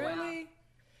minute though. Really?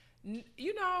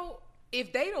 You know,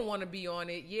 if they don't want to be on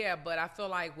it, yeah. But I feel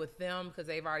like with them, because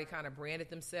they've already kind of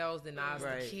branded themselves, then now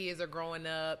the kids are growing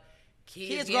up.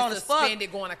 Kids going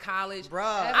suspended, going to college. Bruh.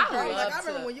 I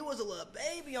remember when you was a little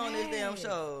baby on this damn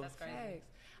show. That's crazy.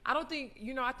 I don't think,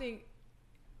 I think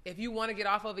if you want to get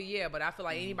off of it, but I feel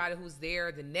like anybody who's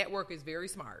there, the network is very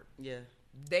smart. Yeah.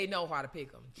 They know how to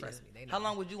pick them. Trust me. They know. How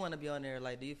long would you want to be on there?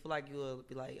 Like, do you feel like you will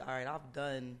be like, all right, I've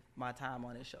done my time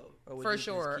on this show? Or would For you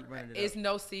sure. Just keep running it it's up?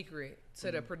 No secret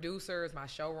to the producers, my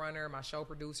showrunner, my show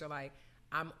producer. Like,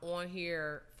 I'm on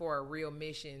here for a real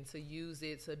mission to use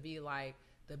it to be like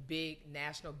the big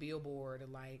national billboard.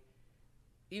 And like,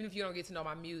 even if you don't get to know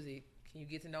my music, can you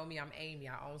get to know me? I'm Amy.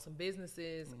 I own some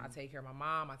businesses. I take care of my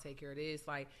mom. I take care of this.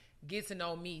 Like, get to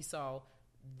know me. So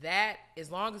that, as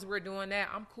long as we're doing that,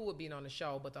 I'm cool with being on the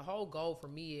show. But the whole goal for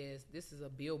me is, this is a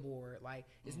billboard. Like,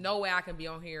 there's no way I can be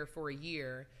on here for a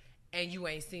year and you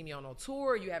ain't seen me on no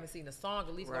tour. You haven't seen the song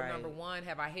at least go number one.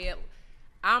 Have I had?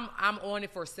 I'm on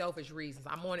it for selfish reasons.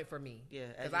 I'm on it for me. Yeah,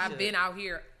 because I've been out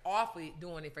here awfully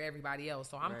doing it for everybody else.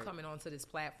 So I'm coming onto this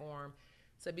platform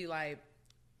to be like,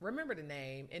 remember the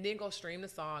name, and then go stream the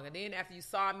song. And then after you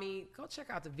saw me, go check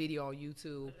out the video on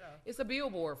YouTube. It's a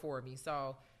billboard for me.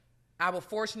 So I would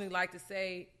fortunately like to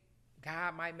say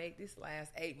God might make this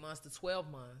last 8 months to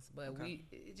 12 months, but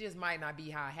it just might not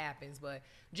be how it happens. But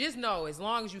just know, as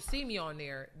long as you see me on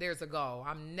there, there's a goal.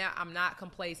 I'm not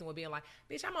complacent with being like,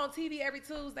 bitch, I'm on TV every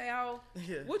Tuesday.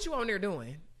 What you on there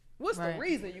doing? What's the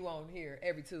reason you on here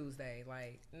every Tuesday?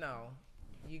 Like, no,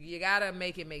 you gotta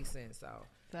make it make sense. So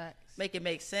facts. Make it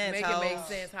make sense. Make it make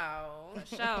sense. How?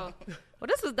 Sure. Well,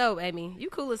 this is dope, Amy.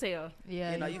 You cool as hell.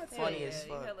 Yeah, you know, you funny as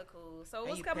fuck. You hella cool. So And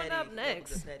what's you coming petty. up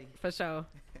next? For sure.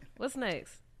 What's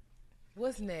next?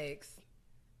 What's next?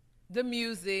 The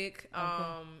music.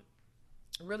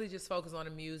 Really just focus on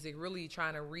the music. Really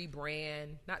trying to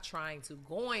rebrand. Not trying to.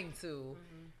 Going to.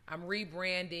 I'm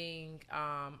rebranding.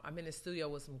 I'm in the studio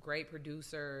with some great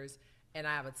producers. And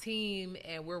I have a team.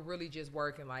 And we're really just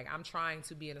working. Like, I'm trying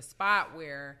to be in a spot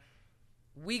where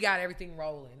we got everything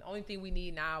rolling. The only thing we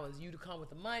need now is you to come with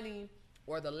the money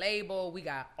or the label. We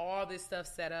got all this stuff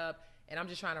set up. And I'm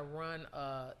just trying to run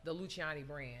the Luciani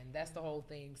brand. That's the whole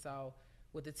thing. So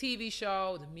with the TV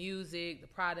show, the music, the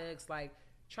products, like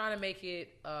trying to make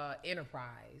it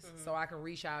enterprise so I can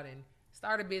reach out and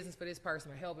start a business for this person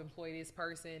or help employ this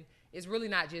person. It's really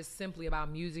not just simply about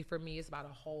music for me. It's about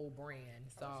a whole brand.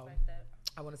 So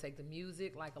I want to take the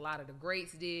music like a lot of the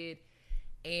greats did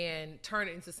and turn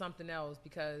it into something else,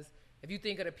 because if you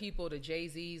think of the people, the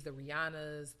Jay-Z's, the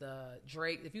Rihanna's, the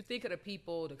Drake, if you think of the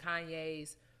people, the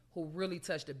Kanye's, who really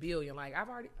touched $1 billion. Like, I've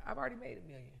already made $1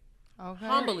 million. Okay.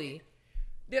 Humbly.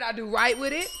 Did I do right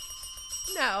with it?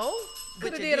 No.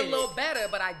 Could have did a little better,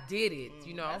 but I did it,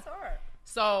 you know? That's hard.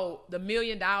 So the $1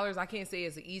 million, I can't say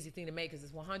it's an easy thing to make because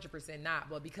it's 100% not.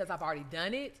 But because I've already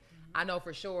done it, I know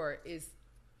for sure it's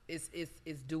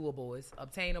doable. It's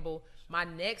obtainable. My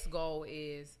next goal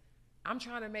is I'm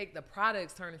trying to make the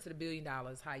products turn into the $1 billion.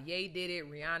 How Ye did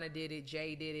it, Rihanna did it,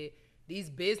 Jay did it. These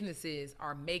businesses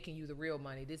are making you the real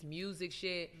money. This music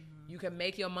shit, you can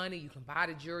make your money. You can buy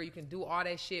the jewelry. You can do all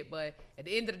that shit. But at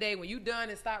the end of the day, when you done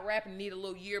and stop rapping, need a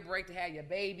little year break to have your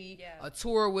baby, a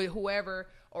tour with whoever,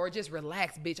 or just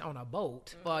relax, bitch, on a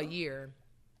boat for a year,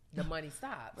 the money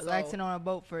stops. Relaxing on a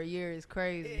boat for a year is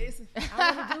crazy.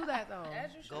 I want to do that, though.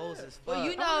 Goals as fuck. Well,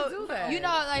 you know,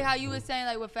 like how you were saying,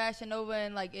 like with Fashion Nova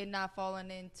and like it not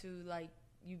falling into like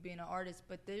you being an artist,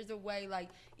 but there's a way, like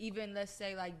even let's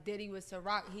say like Diddy with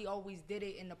Ciroc, he always did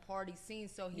it in the party scene,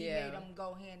 so he made them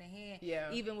go hand in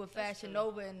hand. Even with Fashion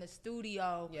Nova in the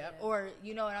studio, or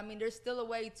you know what I mean, there's still a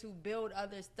way to build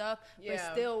other stuff, but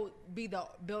still be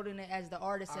building it as the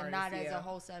artist and not as a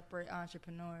whole separate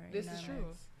entrepreneur. This is true.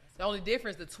 The only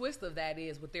difference, the twist of that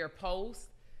is with their posts,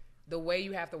 the way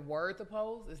you have to word the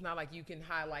post, it's not like you can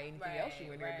highlight anything else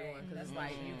you're doing, because it's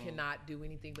like you cannot do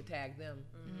anything but tag them.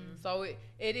 So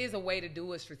it is a way to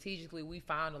do it strategically. We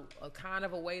found a kind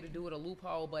of a way to do it, a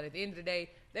loophole, but at the end of the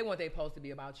day, they want their post to be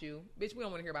about you. Bitch, we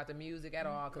don't want to hear about the music at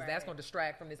all, because that's going to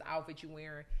distract from this outfit you're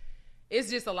wearing. It's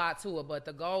just a lot to it, but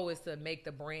the goal is to make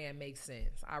the brand make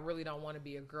sense. I really don't want to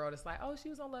be a girl that's like, oh, she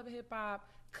was on Love and Hip Hop,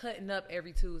 cutting up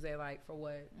every Tuesday, like, for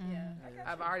what?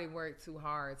 I've already worked too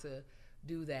hard to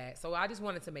do that. So I just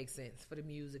wanted to make sense for the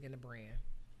music and the brand.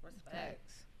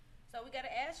 Respect. So we got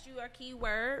to ask you our key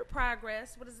word,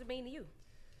 progress. What does it mean to you?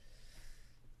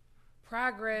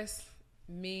 Progress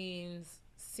means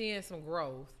seeing some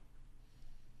growth.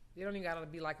 You don't even got to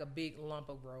be like a big lump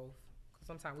of growth. Because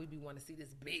sometimes we be wanting to see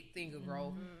this big thing of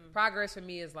growth. Progress for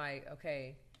me is like,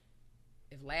 okay,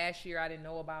 if last year I didn't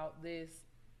know about this,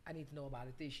 I need to know about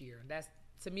it this year.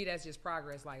 To me, that's just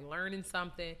progress. Like learning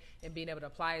something and being able to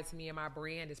apply it to me and my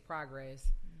brand is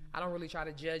progress. I don't really try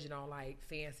to judge it on like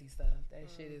fancy stuff. That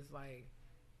shit is like,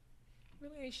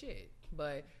 really ain't shit.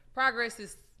 But progress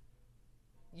is,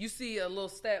 you see a little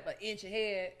step, an inch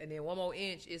ahead, and then one more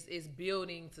inch is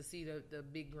building to see the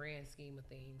big grand scheme of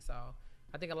things. So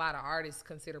I think a lot of artists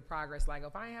consider progress like,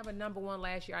 if I didn't have a number one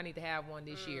last year, I need to have one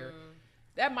this year.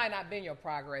 That might not been your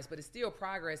progress, but it's still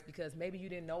progress because maybe you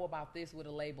didn't know about this with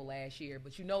a label last year,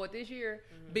 but you know it this year,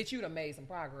 bitch, you done made some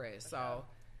progress. So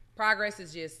progress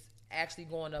is just actually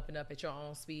going up and up at your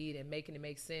own speed and making it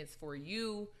make sense for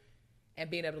you, and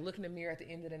being able to look in the mirror at the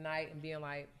end of the night and being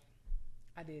like,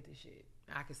 I did this shit.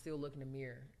 I can still look in the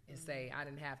mirror and say I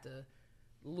didn't have to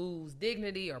lose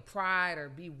dignity or pride or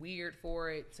be weird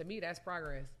for it. To me, that's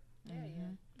progress. Yeah.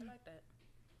 I like that.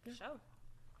 For sure.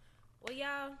 Well,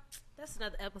 y'all, that's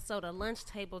another episode of Lunch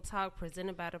Table Talk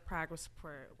presented by the Progress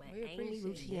Report with Amy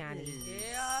Luciani.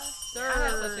 Yeah, sir. I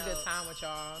had such a good time. time with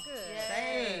y'all. Good.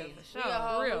 Same. For We sure. a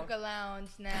whole real. hookah lounge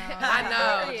now. I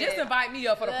know. Yeah. Just invite me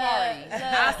up for the party.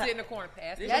 I'll sit in the corner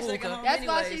past the That's hookah. That's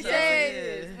why Anyway, she so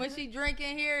said yeah. when she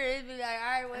drinking here, it'd be like,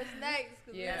 all right, what's next?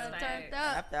 Because we done turned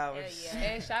up. After hours.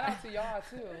 And shout out to y'all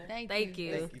too. Thank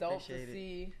you. It's dope to Appreciate it.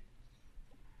 see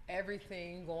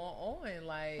everything going on.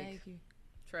 Like, Thank you.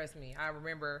 trust me, I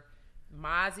remember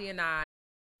Mozzie and I.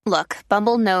 Look,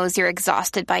 Bumble knows you're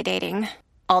exhausted by dating.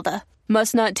 All the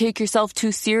must not take yourself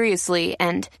too seriously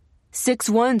and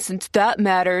 6'1" since that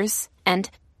matters. And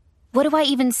what do I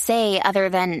even say other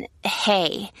than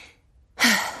hey?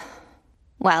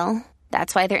 Well,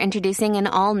 that's why they're introducing an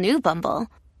all-new Bumble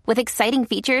with exciting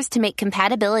features to make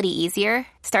compatibility easier,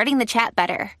 starting the chat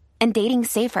better, and dating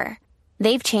safer.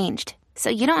 They've changed, so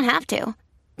you don't have to.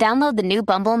 Download the new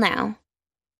Bumble now.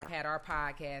 Had our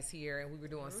podcast here and we were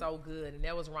doing so good, and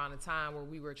that was around the time where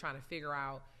we were trying to figure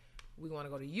out we want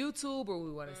to go to YouTube or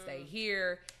we want to stay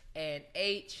here. And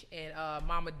H and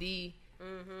Mama D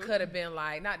could have been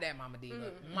like, not that Mama D,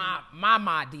 but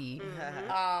Mama D.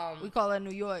 We call her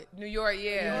New York. New York,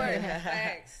 yeah.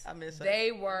 Facts. I miss her.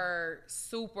 They were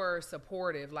super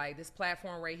supportive. Like, this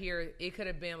platform right here, it could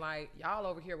have been like, y'all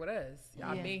over here with us.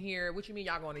 Y'all been here. What you mean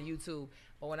y'all going to YouTube?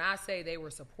 But when I say they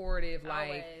were supportive,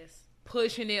 like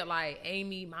pushing it, like,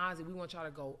 Amy, Mozzie, we want y'all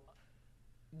to go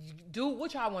do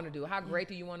what y'all want to do. How great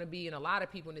do you want to be? And a lot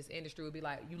of people in this industry would be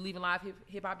like, you leaving Live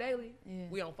Hip Hop Daily?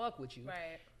 We don't fuck with you.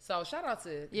 Right. So shout out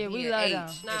to we D&H. love them.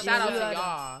 And shout out to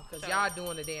y'all, because y'all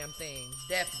doing the damn thing.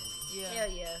 Definitely.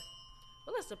 Hell yeah.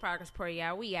 Well, that's the progress report,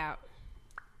 y'all. We out.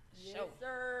 Yes,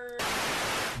 sir.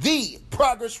 The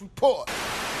Progress Report.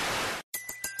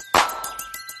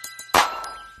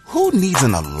 Who needs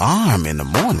an alarm in the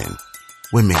morning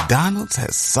when McDonald's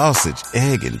has sausage,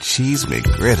 egg, and cheese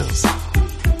McGriddles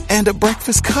and a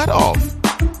breakfast cutoff?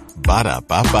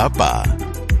 Ba-da-ba-ba-ba.